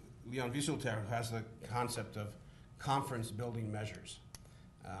 Leon Wieselter, who has the concept of conference building measures.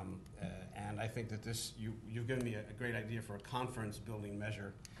 And I think that you've given me a great idea for a conference building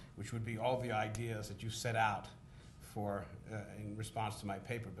measure, which would be all the ideas that you set out for in response to my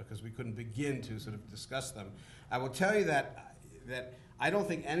paper, because we couldn't begin to sort of discuss them. I will tell you that I don't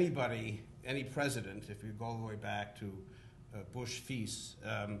think anybody, any president, if you go all the way back to Bush Feast,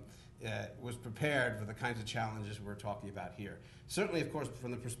 was prepared for the kinds of challenges we're talking about here. Certainly, of course,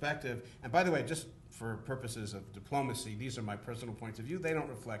 from the perspective, and by the way, just for purposes of diplomacy, these are my personal points of view. They don't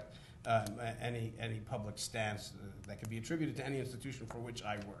reflect any public stance that can be attributed to any institution for which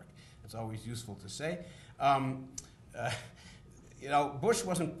I work. It's always useful to say. Bush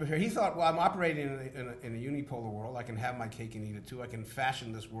wasn't prepared. He thought, well, I'm operating in a unipolar world. I can have my cake and eat it too. I can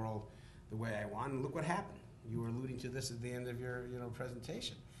fashion this world the way I want. And look what happened. You were alluding to this at the end of your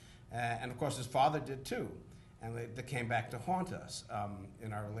presentation. And of course, his father did too. And they came back to haunt us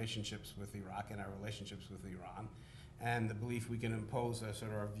in our relationships with Iraq and our relationships with Iran, and the belief we can impose sort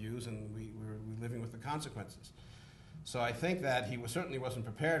of our views, and we're living with the consequences. So I think that he certainly wasn't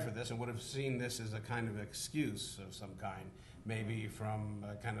prepared for this and would have seen this as a kind of excuse of some kind, maybe from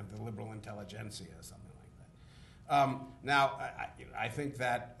kind of the liberal intelligentsia or something like that. Now, I think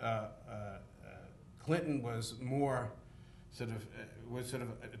that Clinton was more sort of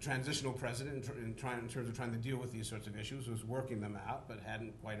a transitional president in terms of trying to deal with these sorts of issues, was working them out, but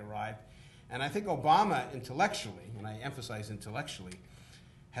hadn't quite arrived. And I think Obama intellectually, and I emphasize intellectually,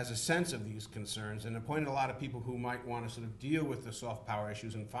 has a sense of these concerns and appointed a lot of people who might want to sort of deal with the soft power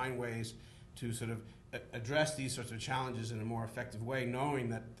issues and find ways to sort of address these sorts of challenges in a more effective way, knowing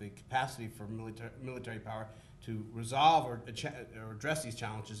that the capacity for military power to resolve or address these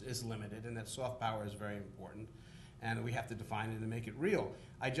challenges is limited, and that soft power is very important. And we have to define it and make it real.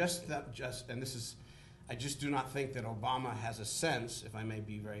 I just do not think that Obama has a sense, if I may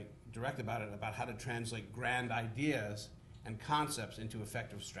be very direct about it, about how to translate grand ideas and concepts into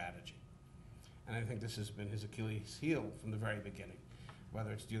effective strategy. And I think this has been his Achilles heel from the very beginning,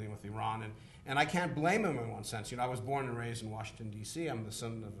 whether it's dealing with Iran. And I can't blame him in one sense. I was born and raised in Washington, D.C. I'm the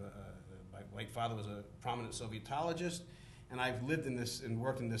son of my late father was a prominent Sovietologist, and I've lived in this and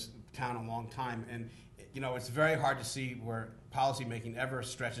worked in this town a long time. And it's very hard to see where policymaking ever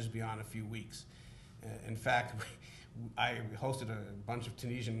stretches beyond a few weeks. In fact, I hosted a bunch of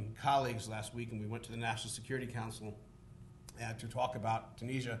Tunisian colleagues last week, and we went to the National Security Council to talk about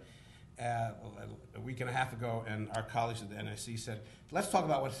Tunisia a week and a half ago, and our colleagues at the NSC said, let's talk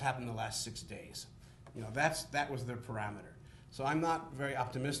about what's happened in the last 6 days. That was their parameter. So I'm not very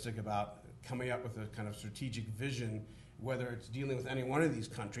optimistic about coming up with a kind of strategic vision, whether it's dealing with any one of these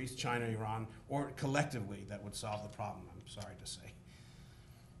countries, China, Iran, or collectively, that would solve the problem, I'm sorry to say.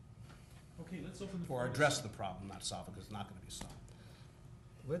 Okay, let's open the floor. Or address the problem, not solve it, because it's not going to be solved.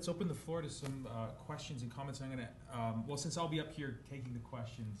 Let's open the floor to some questions and comments. I'm going to, well, since I'll be up here taking the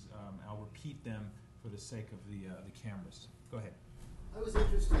questions, I'll repeat them for the sake of the cameras. Go ahead. I was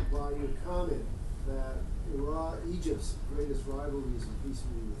interested by your comment that Egypt's greatest rivalry is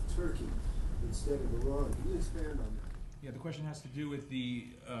increasingly with Turkey instead of Iran. Can you expand on that? Yeah, the question has to do with the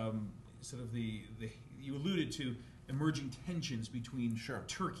sort of the you alluded to emerging tensions between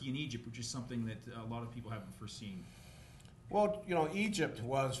Turkey and Egypt, which is something that a lot of people haven't foreseen. Well, you know, Egypt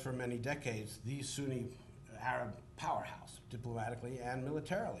was for many decades the Sunni Arab powerhouse, diplomatically and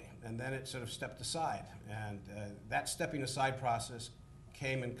militarily, and then it sort of stepped aside. And that stepping aside process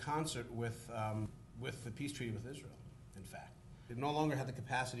came in concert with the peace treaty with Israel, in fact. It no longer had the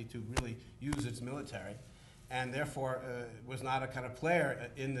capacity to really use its military, and therefore was not a kind of player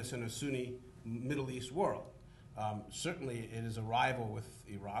in this in a Sunni Middle East world. Certainly it is a rival with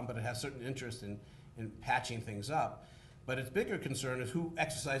Iran, but it has certain interest in patching things up. But its bigger concern is who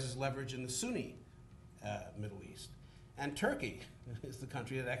exercises leverage in the Sunni Middle East. And Turkey is the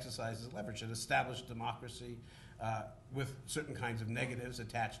country that exercises leverage, an established democracy with certain kinds of negatives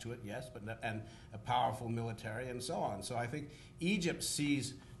attached to it, yes, and a powerful military and so on. So I think Egypt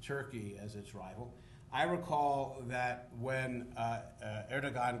sees Turkey as its rival. I recall that when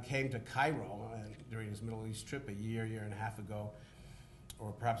Erdogan came to Cairo during his Middle East trip a year and a half ago,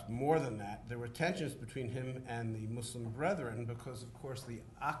 or perhaps more than that, there were tensions between him and the Muslim Brethren because, of course, the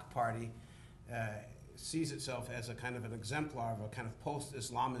AK party sees itself as a kind of an exemplar of a kind of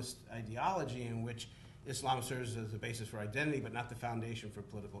post-Islamist ideology in which Islam serves as a basis for identity but not the foundation for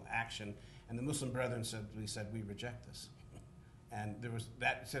political action. And the Muslim Brethren said, we reject this. And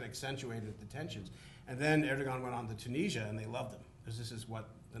that accentuated the tensions. And then Erdogan went on to Tunisia, and they loved him because this is what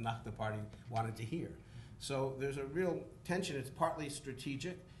the Nakhta party wanted to hear. So there's a real tension. It's partly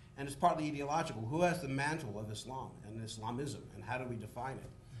strategic, and it's partly ideological. Who has the mantle of Islam and Islamism, and how do we define it?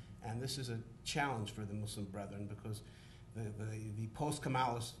 And this is a challenge for the Muslim Brethren because the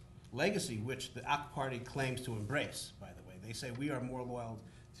post-Kemalist legacy, which the AK party claims to embrace, by the way, they say we are more loyal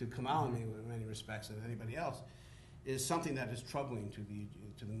to Kemal in many respects than anybody else, is something that is troubling to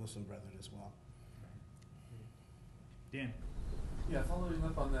the Muslim Brethren as well. Dan. Yeah, following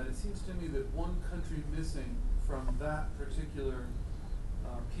up on that, it seems to me that one country missing from that particular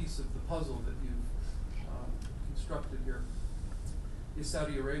piece of the puzzle that you've constructed here is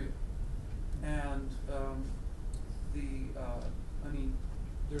Saudi Arabia. And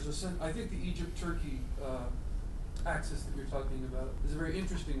I think the Egypt-Turkey axis that you're talking about is a very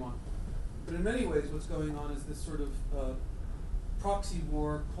interesting one. But in many ways, what's going on is this sort of proxy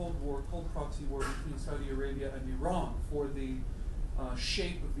war, cold proxy war between Saudi Arabia and Iran for the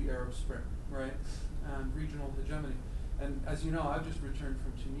shape of the Arab Spring, right, and regional hegemony. And as you know, I've just returned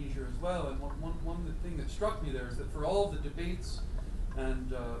from Tunisia as well, and one of the things that struck me there is that for all of the debates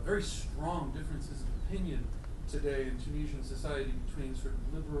and very strong differences of opinion today in Tunisian society between sort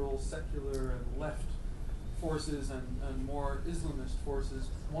of liberal, secular, and left forces and more Islamist forces,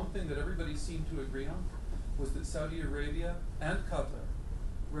 one thing that everybody seemed to agree on was that Saudi Arabia and Qatar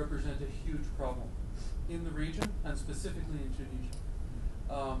represent a huge problem in the region and specifically in Tunisia.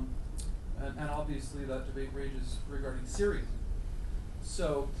 And obviously that debate rages regarding Syria.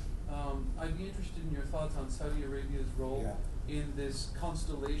 So I'd be interested in your thoughts on Saudi Arabia's role in this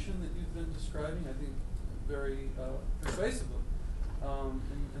constellation that you've been describing, I think very persuasively,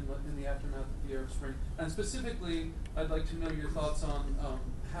 in the aftermath of the Arab Spring. And specifically, I'd like to know your thoughts on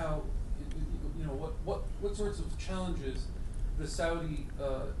how, what sorts of challenges the Saudi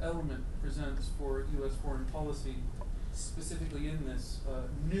element presents for U.S. foreign policy, specifically in this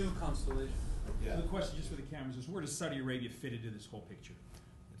new constellation. Yeah. So the question, just for the cameras, is where does Saudi Arabia fit into this whole picture?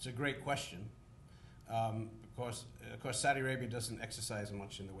 It's a great question. Of course, Saudi Arabia doesn't exercise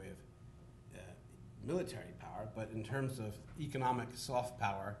much in the way of military power, but in terms of economic soft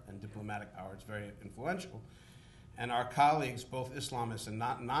power and diplomatic power, it's very influential. And our colleagues, both Islamists and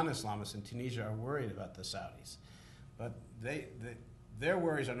non-Islamists in Tunisia, are worried about the Saudis. But their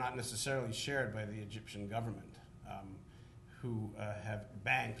worries are not necessarily shared by the Egyptian government, who have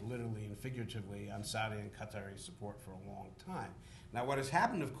banked literally and figuratively on Saudi and Qatari support for a long time. Now, what has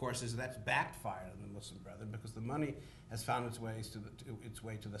happened, of course, is that's backfired on the Muslim Brethren because the money has found its way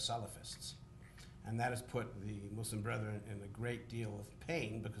to the Salafists. And that has put the Muslim Brethren in a great deal of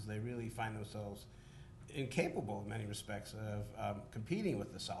pain because they really find themselves incapable in many respects of competing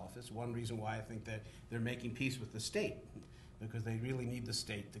with the Salafists. One reason why I think that they're making peace with the state, because they really need the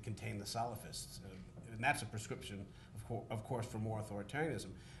state to contain the Salafists. And that's a prescription, of course, for more authoritarianism.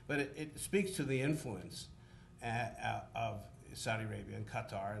 But it speaks to the influence of Saudi Arabia and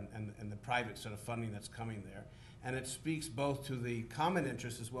Qatar and the private sort of funding that's coming there. And it speaks both to the common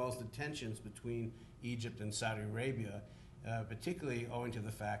interests as well as the tensions between Egypt and Saudi Arabia, particularly owing to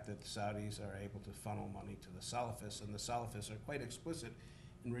the fact that the Saudis are able to funnel money to the Salafists, and the Salafists are quite explicit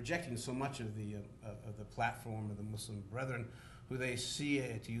in rejecting so much of the platform of the Muslim Brethren, who they see,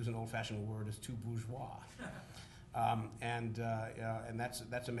 to use an old-fashioned word, as too bourgeois. And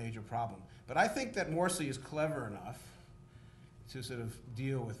that's a major problem. But I think that Morsi is clever enough to sort of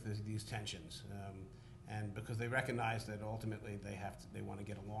deal with these tensions, and because they recognize that ultimately they want to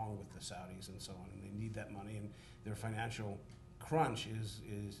get along with the Saudis and so on, and they need that money, and their financial crunch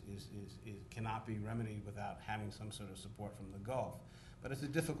cannot be remedied without having some sort of support from the Gulf. But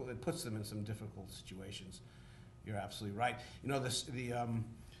it puts them in some difficult situations. You're absolutely right. You know, the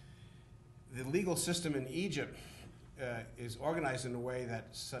legal system in Egypt is organized in a way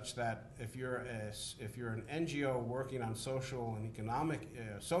such that if you're an NGO working on social and economic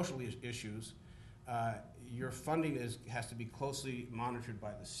issues, your funding has to be closely monitored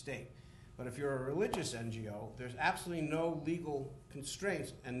by the state. But if you're a religious NGO, there's absolutely no legal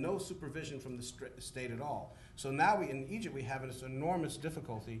constraints and no supervision from the state at all. So now in Egypt we have this enormous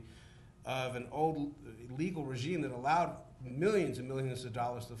difficulty of an old legal regime that allowed millions and millions of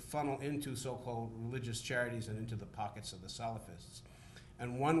dollars to funnel into so-called religious charities and into the pockets of the Salafists.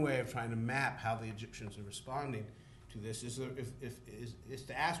 And one way of trying to map how the Egyptians are responding to this is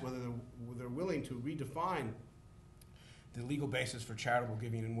to ask whether they're willing to redefine the legal basis for charitable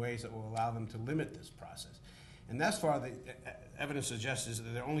giving in ways that will allow them to limit this process. And thus far, the evidence suggests is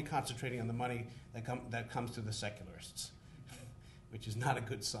that they're only concentrating on the money that comes to the secularists, which is not a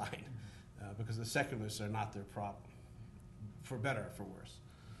good sign, because the secularists are not their problem, for better or for worse.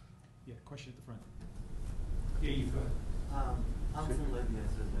 Yeah, question at the front. Yeah, you go ahead. I'm from Libya,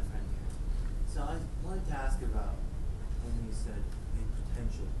 so is my friend here. So I wanted to ask about when you said a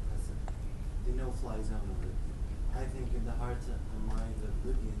potential precedent, the no-fly zone of Libya. I think in the hearts and minds of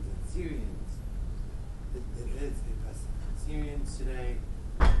Libyans and Syrians, it is a precedent. Syrians today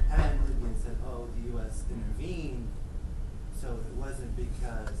and Libyans said, oh, the U.S. intervened, so it wasn't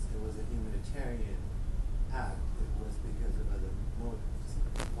because it was a humanitarian act, it was because of other motives.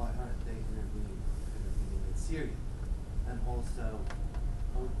 Why aren't they intervening in Syria? And also,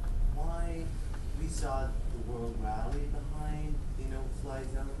 why we saw the world rally behind the no-fly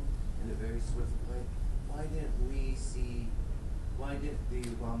zone in a very swift way. Why didn't the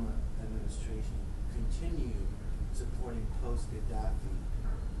Obama administration continue supporting post-Gaddafi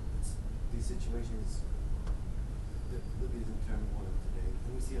these situations that Libya is in turmoil today?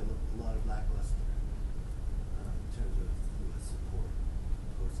 And we see a lot of lackluster in terms of U.S. support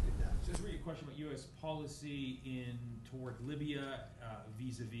post-Gaddafi. So it's really a question about U.S. policy toward Libya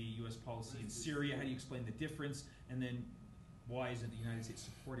vis-a-vis U.S. policy in Syria. How do you explain the difference? And then why isn't the United States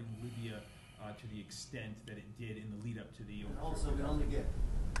supporting Libya to the extent that it did in the lead up to the And also, the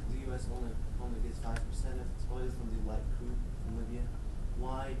U.S. only gets 5% of its oil from the light crude from Libya.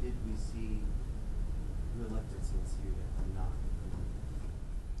 Why did we see reluctance in Syria and not in Libya?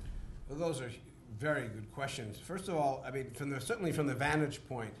 Well, those are very good questions. First of all, I mean, certainly from the vantage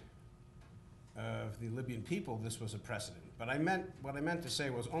point of the Libyan people, this was a precedent. But what I meant to say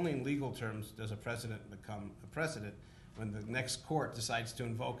was only in legal terms does a precedent become a precedent when the next court decides to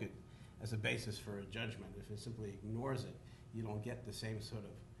invoke it as a basis for a judgment. If it simply ignores it, you don't get the same sort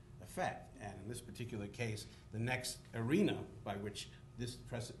of effect. And in this particular case, the next arena by which this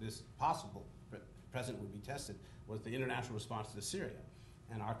possible precedent would be tested was the international response to Syria.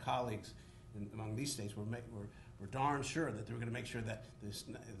 And our colleagues among these states were darn sure that they were going to make sure that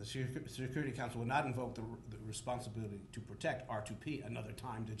the Security Council would not invoke the responsibility to protect R2P another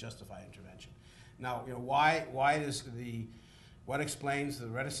time to justify intervention. Now, you know, what explains the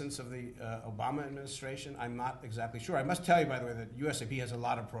reticence of the Obama administration? I'm not exactly sure. I must tell you, by the way, that USAP has a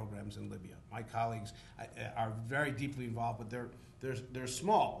lot of programs in Libya. My colleagues are very deeply involved, but they're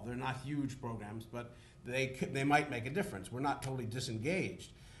small. They're not huge programs, but they might make a difference. We're not totally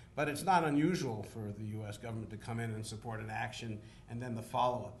disengaged. But it's not unusual for the U.S. government to come in and support an action, and then the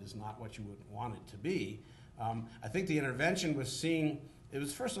follow-up is not what you would want it to be. I think the intervention it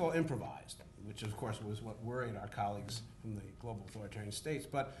was first of all improvised, which of course was what worried our colleagues from the global authoritarian states,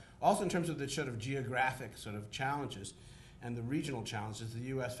 but also in terms of the sort of geographic sort of challenges and the regional challenges, the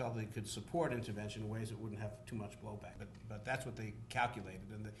U.S. felt they could support intervention in ways that wouldn't have too much blowback. But that's what they calculated,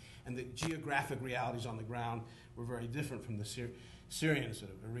 and the geographic realities on the ground were very different from the Syrian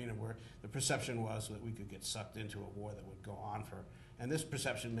sort of arena, where the perception was that we could get sucked into a war that would go on for And this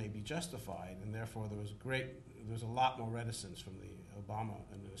perception may be justified, and therefore there was a lot more reticence from the Obama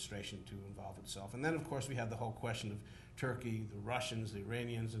administration to involve itself. And then, of course, we had the whole question of Turkey, the Russians, the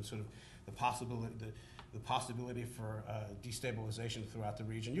Iranians, and sort of the possibility for destabilization throughout the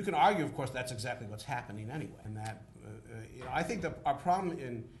region. You can argue, of course, that's exactly what's happening anyway. And that, I think that our problem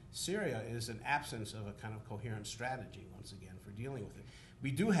in Syria is an absence of a kind of coherent strategy, once again, for dealing with it.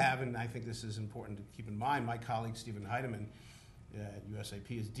 We do have, and I think this is important to keep in mind, my colleague Stephen Heidemann at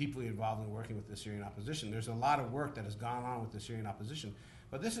USAP is deeply involved in working with the Syrian opposition. There's a lot of work that has gone on with the Syrian opposition,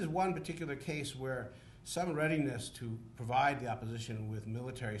 but this is one particular case where some readiness to provide the opposition with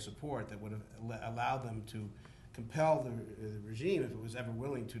military support that would have allowed them to compel the regime, if it was ever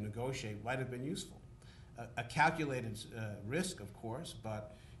willing to negotiate, might have been useful. A calculated risk, of course,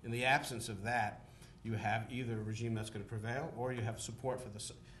 but in the absence of that, you have either a regime that's going to prevail, or you have support for the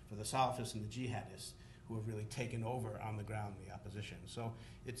Salafists and the jihadists, who have really taken over on the ground the opposition. So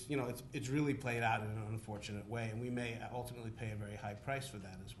it's really played out in an unfortunate way, and we may ultimately pay a very high price for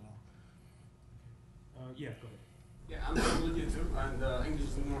that as well. Yeah, go ahead. Yeah, I'm from Libya too, and English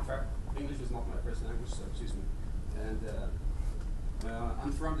is not my first language, so excuse me. And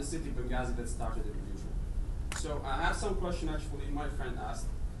I'm from the city of Benghazi that started the revolution. So I have some question actually. My friend asked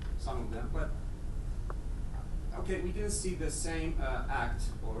some of them, but okay, we didn't see the same act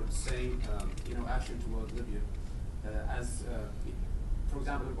or the same action towards Libya as, for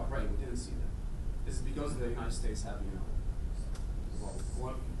example, in Bahrain. We didn't see that. This is because the United States have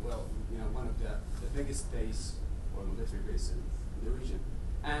one of the biggest base or military base in the region.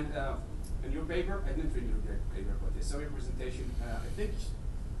 And in your paper, I didn't read your paper, but I saw your presentation. I think,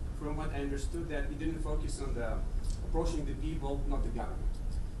 from what I understood, that you didn't focus on the approaching the people, not the government.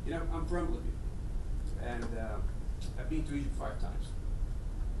 I'm from Libya, and I've been to Egypt 5 times.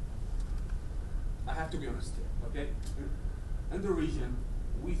 I have to be honest here, okay? In the region,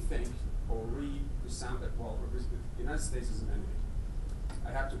 we think, or we sound that, the United States is an enemy.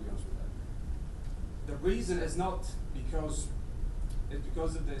 I have to be honest with that. The reason is not because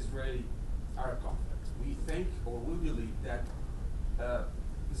of the Israeli-Arab conflict. We think, or we believe, that the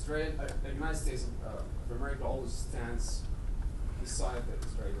United States of America always stands beside the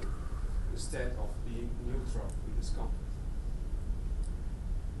Israeli instead of being neutral in this conflict.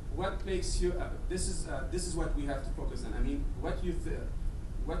 What makes you? This is what we have to focus on. I mean, what's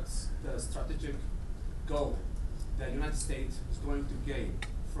the strategic goal that the United States is going to gain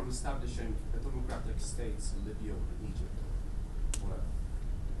from establishing a democratic states in Libya or in Egypt? Whatever.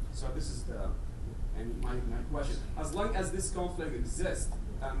 So this is my question. As long as this conflict exists,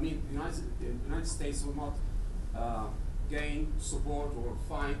 I mean, the United States will not gain support or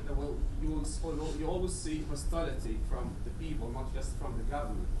find. You always see hostility from the people, not just from the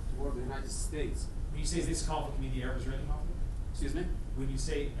government, toward the United States. When you say this conflict, you mean the Arab-Israeli conflict? Excuse me? When you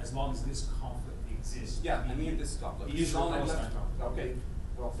say as long as this conflict exists, yeah, I mean this conflict. The Israel-Palestine conflict. Okay.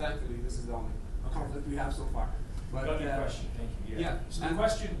 Well, thankfully, this is the only conflict we have so far. But got your question. Thank you. Yeah. So the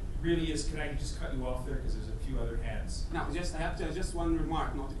question really is, can I just cut you off there because there's a few other hands? No, just one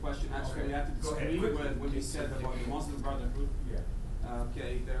remark, not a question. Actually, I have to disagree with what you said about the Muslim Brotherhood. Yeah.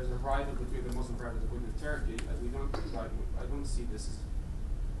 Okay, there's a rival between the Muslim Brotherhood and Turkey. I don't see this as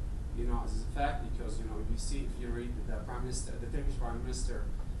as a fact, because if you read the Prime Minister, the Turkish Prime Minister,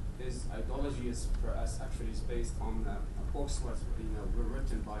 his ideology is based on books were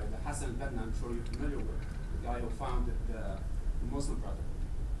written by the Hassan al-Banna. I'm sure you're familiar with the guy who founded the Muslim Brotherhood.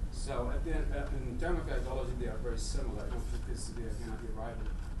 So in terms of ideology, they are very similar. I don't think they're going to be rivals.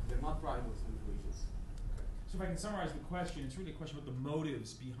 They're not rivals in the regions. Okay. So if I can summarize the question, it's really a question about the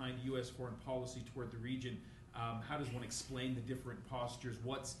motives behind U.S. foreign policy toward the region. How does one explain the different postures?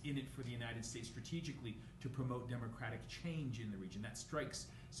 What's in it for the United States strategically to promote democratic change in the region? That strikes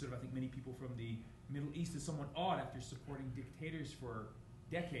I think many people from the Middle East as somewhat odd after supporting dictators for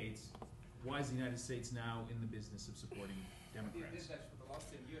decades. Why is the United States now in the business of supporting Democrats? They did that for the last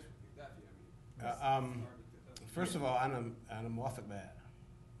 10 years with Gaddafi. First of all, أنا موافق بها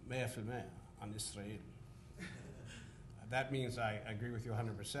 100% on Israel. That means I agree with you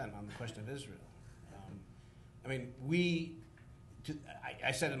 100% on the question of Israel. I mean,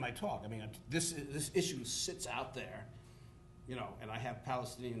 I said in my talk, I mean, this issue sits out there, and I have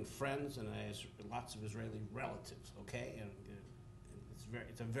Palestinian friends and I have lots of Israeli relatives, okay? And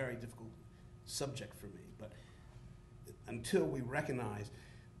it's a very difficult subject for me. But until we recognize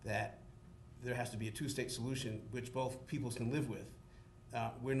that there has to be a two-state solution which both peoples can live with,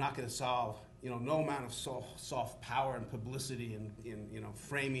 we're not going to solve, no amount of soft power and publicity and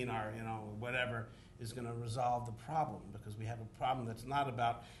framing our, whatever, is going to resolve the problem, because we have a problem that's not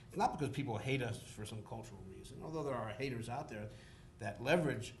because people hate us for some cultural reason, although there are haters out there. that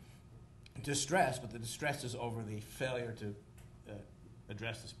leverage distress, but the distress is over the failure to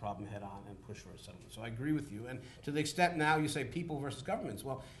address this problem head on and push for a settlement. So I agree with you. And to the extent now you say people versus governments,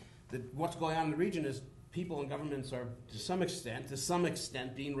 well, what's going on in the region is people and governments are to some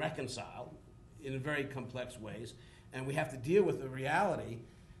extent being reconciled in very complex ways. And we have to deal with the reality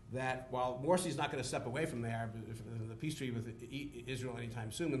that while Morsi's not going to step away from the peace treaty with Israel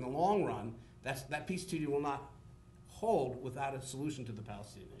anytime soon, in the long run, that peace treaty will not hold without a solution to the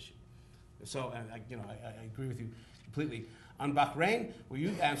Palestinian issue. So, I agree with you completely. On Bahrain, well,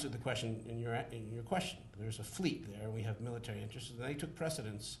 you answered the question in your question. There's a fleet there. We have military interests, and they took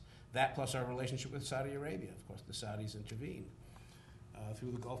precedence. That plus our relationship with Saudi Arabia. Of course, the Saudis intervened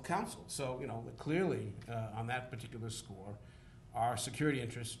through the Gulf Council. So, clearly on that particular score, our security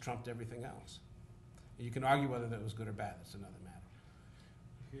interests trumped everything else. You can argue whether that was good or bad. That's another matter.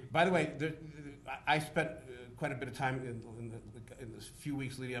 Okay. By the way, I spent quite a bit of time in the few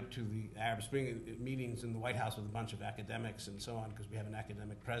weeks leading up to the Arab Spring meetings in the White House with a bunch of academics and so on, because we have an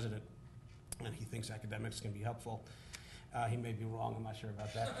academic president, and he thinks academics can be helpful. He may be wrong. I'm not sure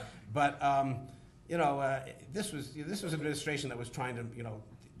about that. But this was an administration that was trying to,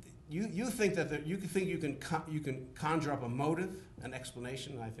 you think that you can conjure up a motive, an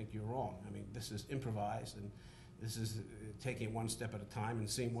explanation. And I think you're wrong. I mean, this is improvised, and this is taking it one step at a time and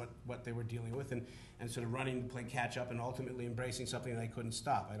seeing what they were dealing with, and sort of running to play catch up, and ultimately embracing something they couldn't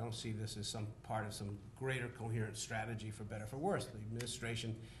stop. I don't see this as some part of some greater coherent strategy for better or for worse. The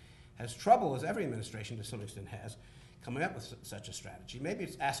administration has trouble, as every administration to some extent has, coming up with such a strategy. Maybe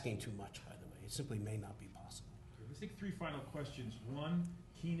it's asking too much, by the way. It simply may not be possible. Let's take three final questions. One,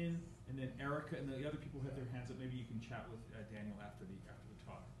 Keenan, and then Erica, and the other people who have their hands up. Maybe you can chat with Daniel after the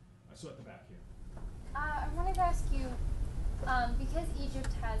talk. So at the back here. I wanted to ask you, because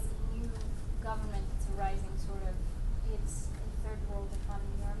Egypt has a new government, it's a rising sort of, it's a third world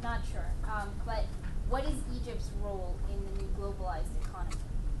economy, or I'm not sure, but what is Egypt's role in the new globalized economy?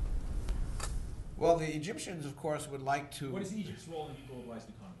 Well, the Egyptians, of course, would like to... What is Egypt's role in the globalized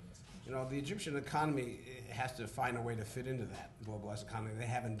economy? The Egyptian economy has to find a way to fit into that globalized economy. They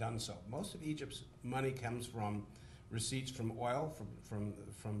haven't done so. Most of Egypt's money comes from receipts from oil,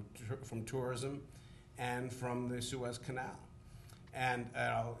 from tourism, and from the Suez Canal. And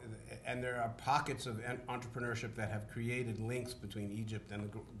there are pockets of entrepreneurship that have created links between Egypt and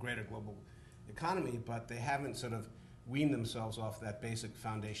the greater global economy, but they haven't sort of weaned themselves off that basic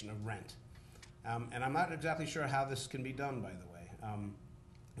foundation of rent. And I'm not exactly sure how this can be done, by the way.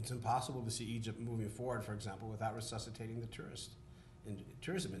 It's impossible to see Egypt moving forward, for example, without resuscitating the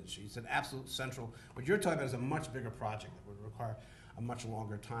tourism industry. It's an absolute central, what you're talking about is a much bigger project that would require a much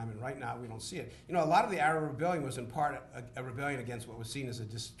longer time, and right now we don't see it. A lot of the Arab rebellion was in part a rebellion against what was seen as a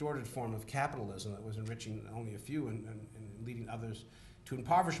distorted form of capitalism that was enriching only a few and leading others to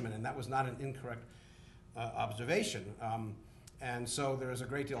impoverishment, and that was not an incorrect observation. And so there is a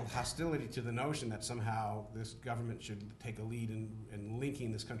great deal of hostility to the notion that somehow this government should take a lead in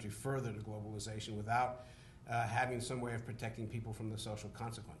linking this country further to globalization without having some way of protecting people from the social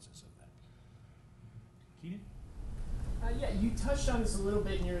consequences of that. Keenan? Yeah, you touched on this a little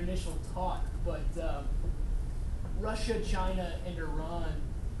bit in your initial talk, but Russia, China, and Iran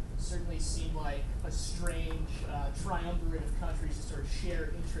certainly seem like a strange triumvirate of countries that sort of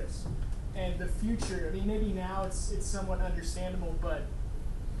share interests. And the future, I mean, maybe now it's somewhat understandable, but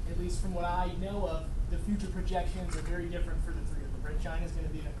at least from what I know of, the future projections are very different for the three of them, right? China's going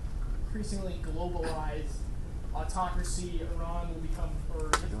to be an increasingly globalized autocracy. Iran will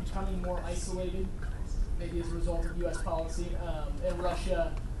is becoming more isolated, maybe as a result of U.S. policy. And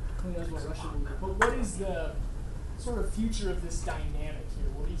Russia, who knows what Russia will do. But what is the sort of future of this dynamic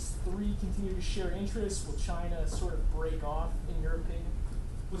here? Will these three continue to share interests? Will China sort of break off, in your opinion?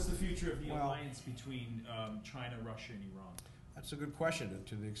 What's the future of the alliance between China, Russia, and Iran? That's a good question, and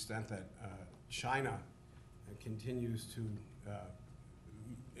to the extent that China continues to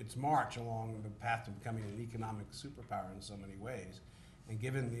its march along the path to becoming an economic superpower in so many ways, and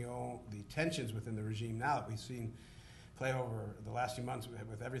given the tensions within the regime now that we've seen play over the last few months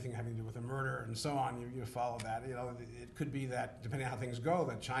with everything having to do with the murder and so on, you follow that. It could be that, depending on how things go,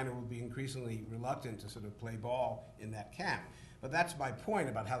 that China will be increasingly reluctant to sort of play ball in that camp. But that's my point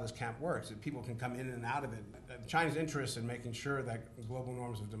about how this camp works, that people can come in and out of it. China's interest in making sure that global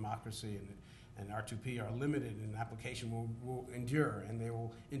norms of democracy and R2P are limited and application will endure, and they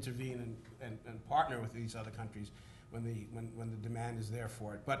will intervene and partner with these other countries when the demand is there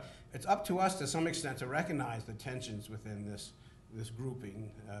for it. But it's up to us to some extent to recognize the tensions within this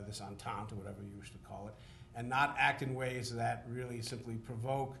grouping, this entente, or whatever you wish to call it, and not act in ways that really simply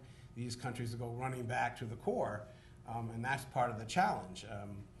provoke these countries to go running back to the core And that's part of the challenge.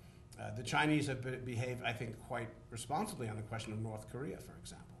 The Chinese have behaved, I think, quite responsibly on the question of North Korea, for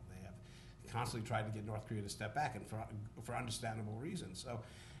example. They have constantly tried to get North Korea to step back, and for understandable reasons. So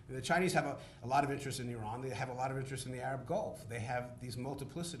the Chinese have a lot of interest in Iran. They have a lot of interest in the Arab Gulf. They have these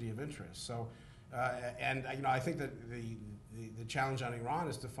multiplicity of interests. So, I think that the challenge on Iran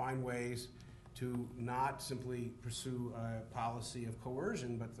is to find ways to not simply pursue a policy of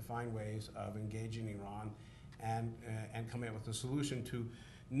coercion, but to find ways of engaging Iran and coming up with a solution to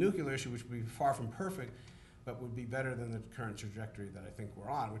the nuclear issue, which would be far from perfect, but would be better than the current trajectory that I think we're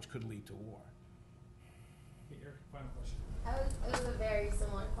on, which could lead to war. Here, final question. It was a very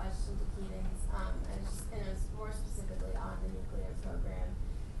similar question to Keating's, and it was more specifically on the nuclear program.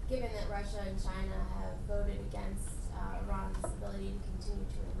 Given that Russia and China have voted against Iran's ability to continue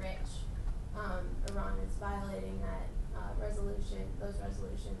to enrich, Iran is violating those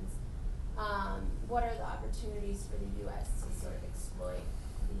resolutions. What are the opportunities for the U.S. to sort of exploit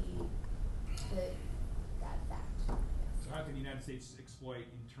that fact? So how can the United States exploit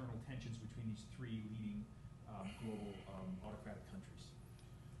internal tensions between these three leading global autocratic countries?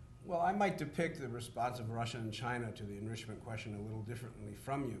 Well, I might depict the response of Russia and China to the enrichment question a little differently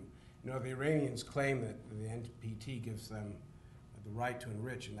from you. You know, the Iranians claim that the NPT gives them the right to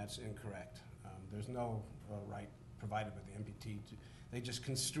enrich, and that's incorrect. There's no right provided by the NPT. They just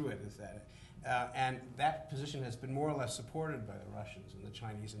construe it as that. And that position has been more or less supported by the Russians and the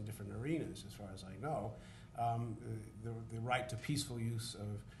Chinese in different arenas, as far as I know. The right to peaceful use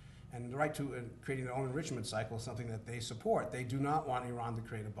of, and the right to creating their own enrichment cycle is something that they support. They do not want Iran to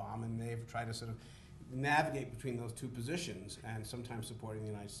create a bomb, and they've tried to sort of navigate between those two positions, and sometimes supporting the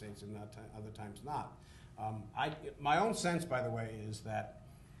United States and other times not. My own sense, by the way, is that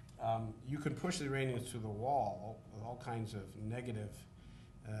you can push the Iranians to the wall with all kinds of negative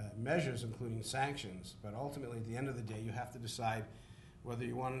measures, including sanctions, but ultimately, at the end of the day, you have to decide whether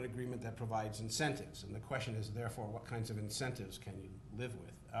you want an agreement that provides incentives. And the question is, therefore, what kinds of incentives can you live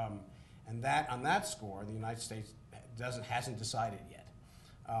with? And that, on that score, the United States hasn't decided yet.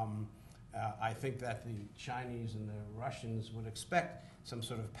 I think that the Chinese and the Russians would expect some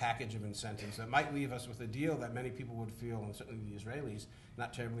sort of package of incentives that might leave us with a deal that many people would feel, and certainly the Israelis,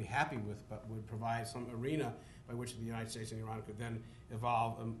 not terribly happy with, but would provide some arena by which the United States and Iran could then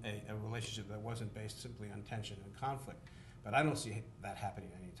evolve a relationship that wasn't based simply on tension and conflict. But I don't see that happening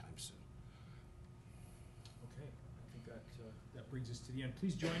anytime soon. Okay, I think that brings us to the end.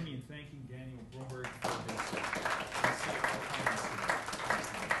 Please join me in thanking Daniel Brumberg for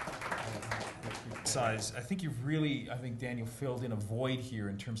his size. I think you've really, Daniel, filled in a void here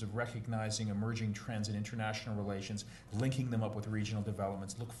in terms of recognizing emerging trends in international relations, linking them up with regional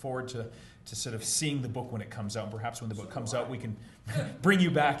developments. Look forward to sort of seeing the book when it comes out. And perhaps when the book comes out, we can bring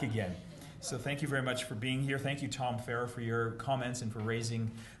you back again. So thank you very much for being here. Thank you, Tom Farah, for your comments and for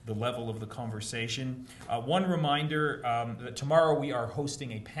raising the level of the conversation. One reminder that tomorrow we are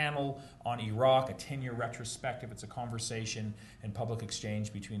hosting a panel on Iraq, a 10-year retrospective. It's a conversation and public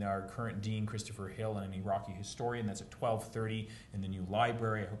exchange between our current dean, Christopher Hill, and an Iraqi historian. That's at 12:30 in the new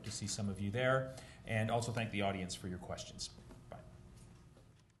library. I hope to see some of you there. And also thank the audience for your questions.